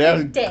day.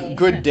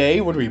 Good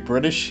day. What are we,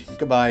 British?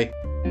 Goodbye.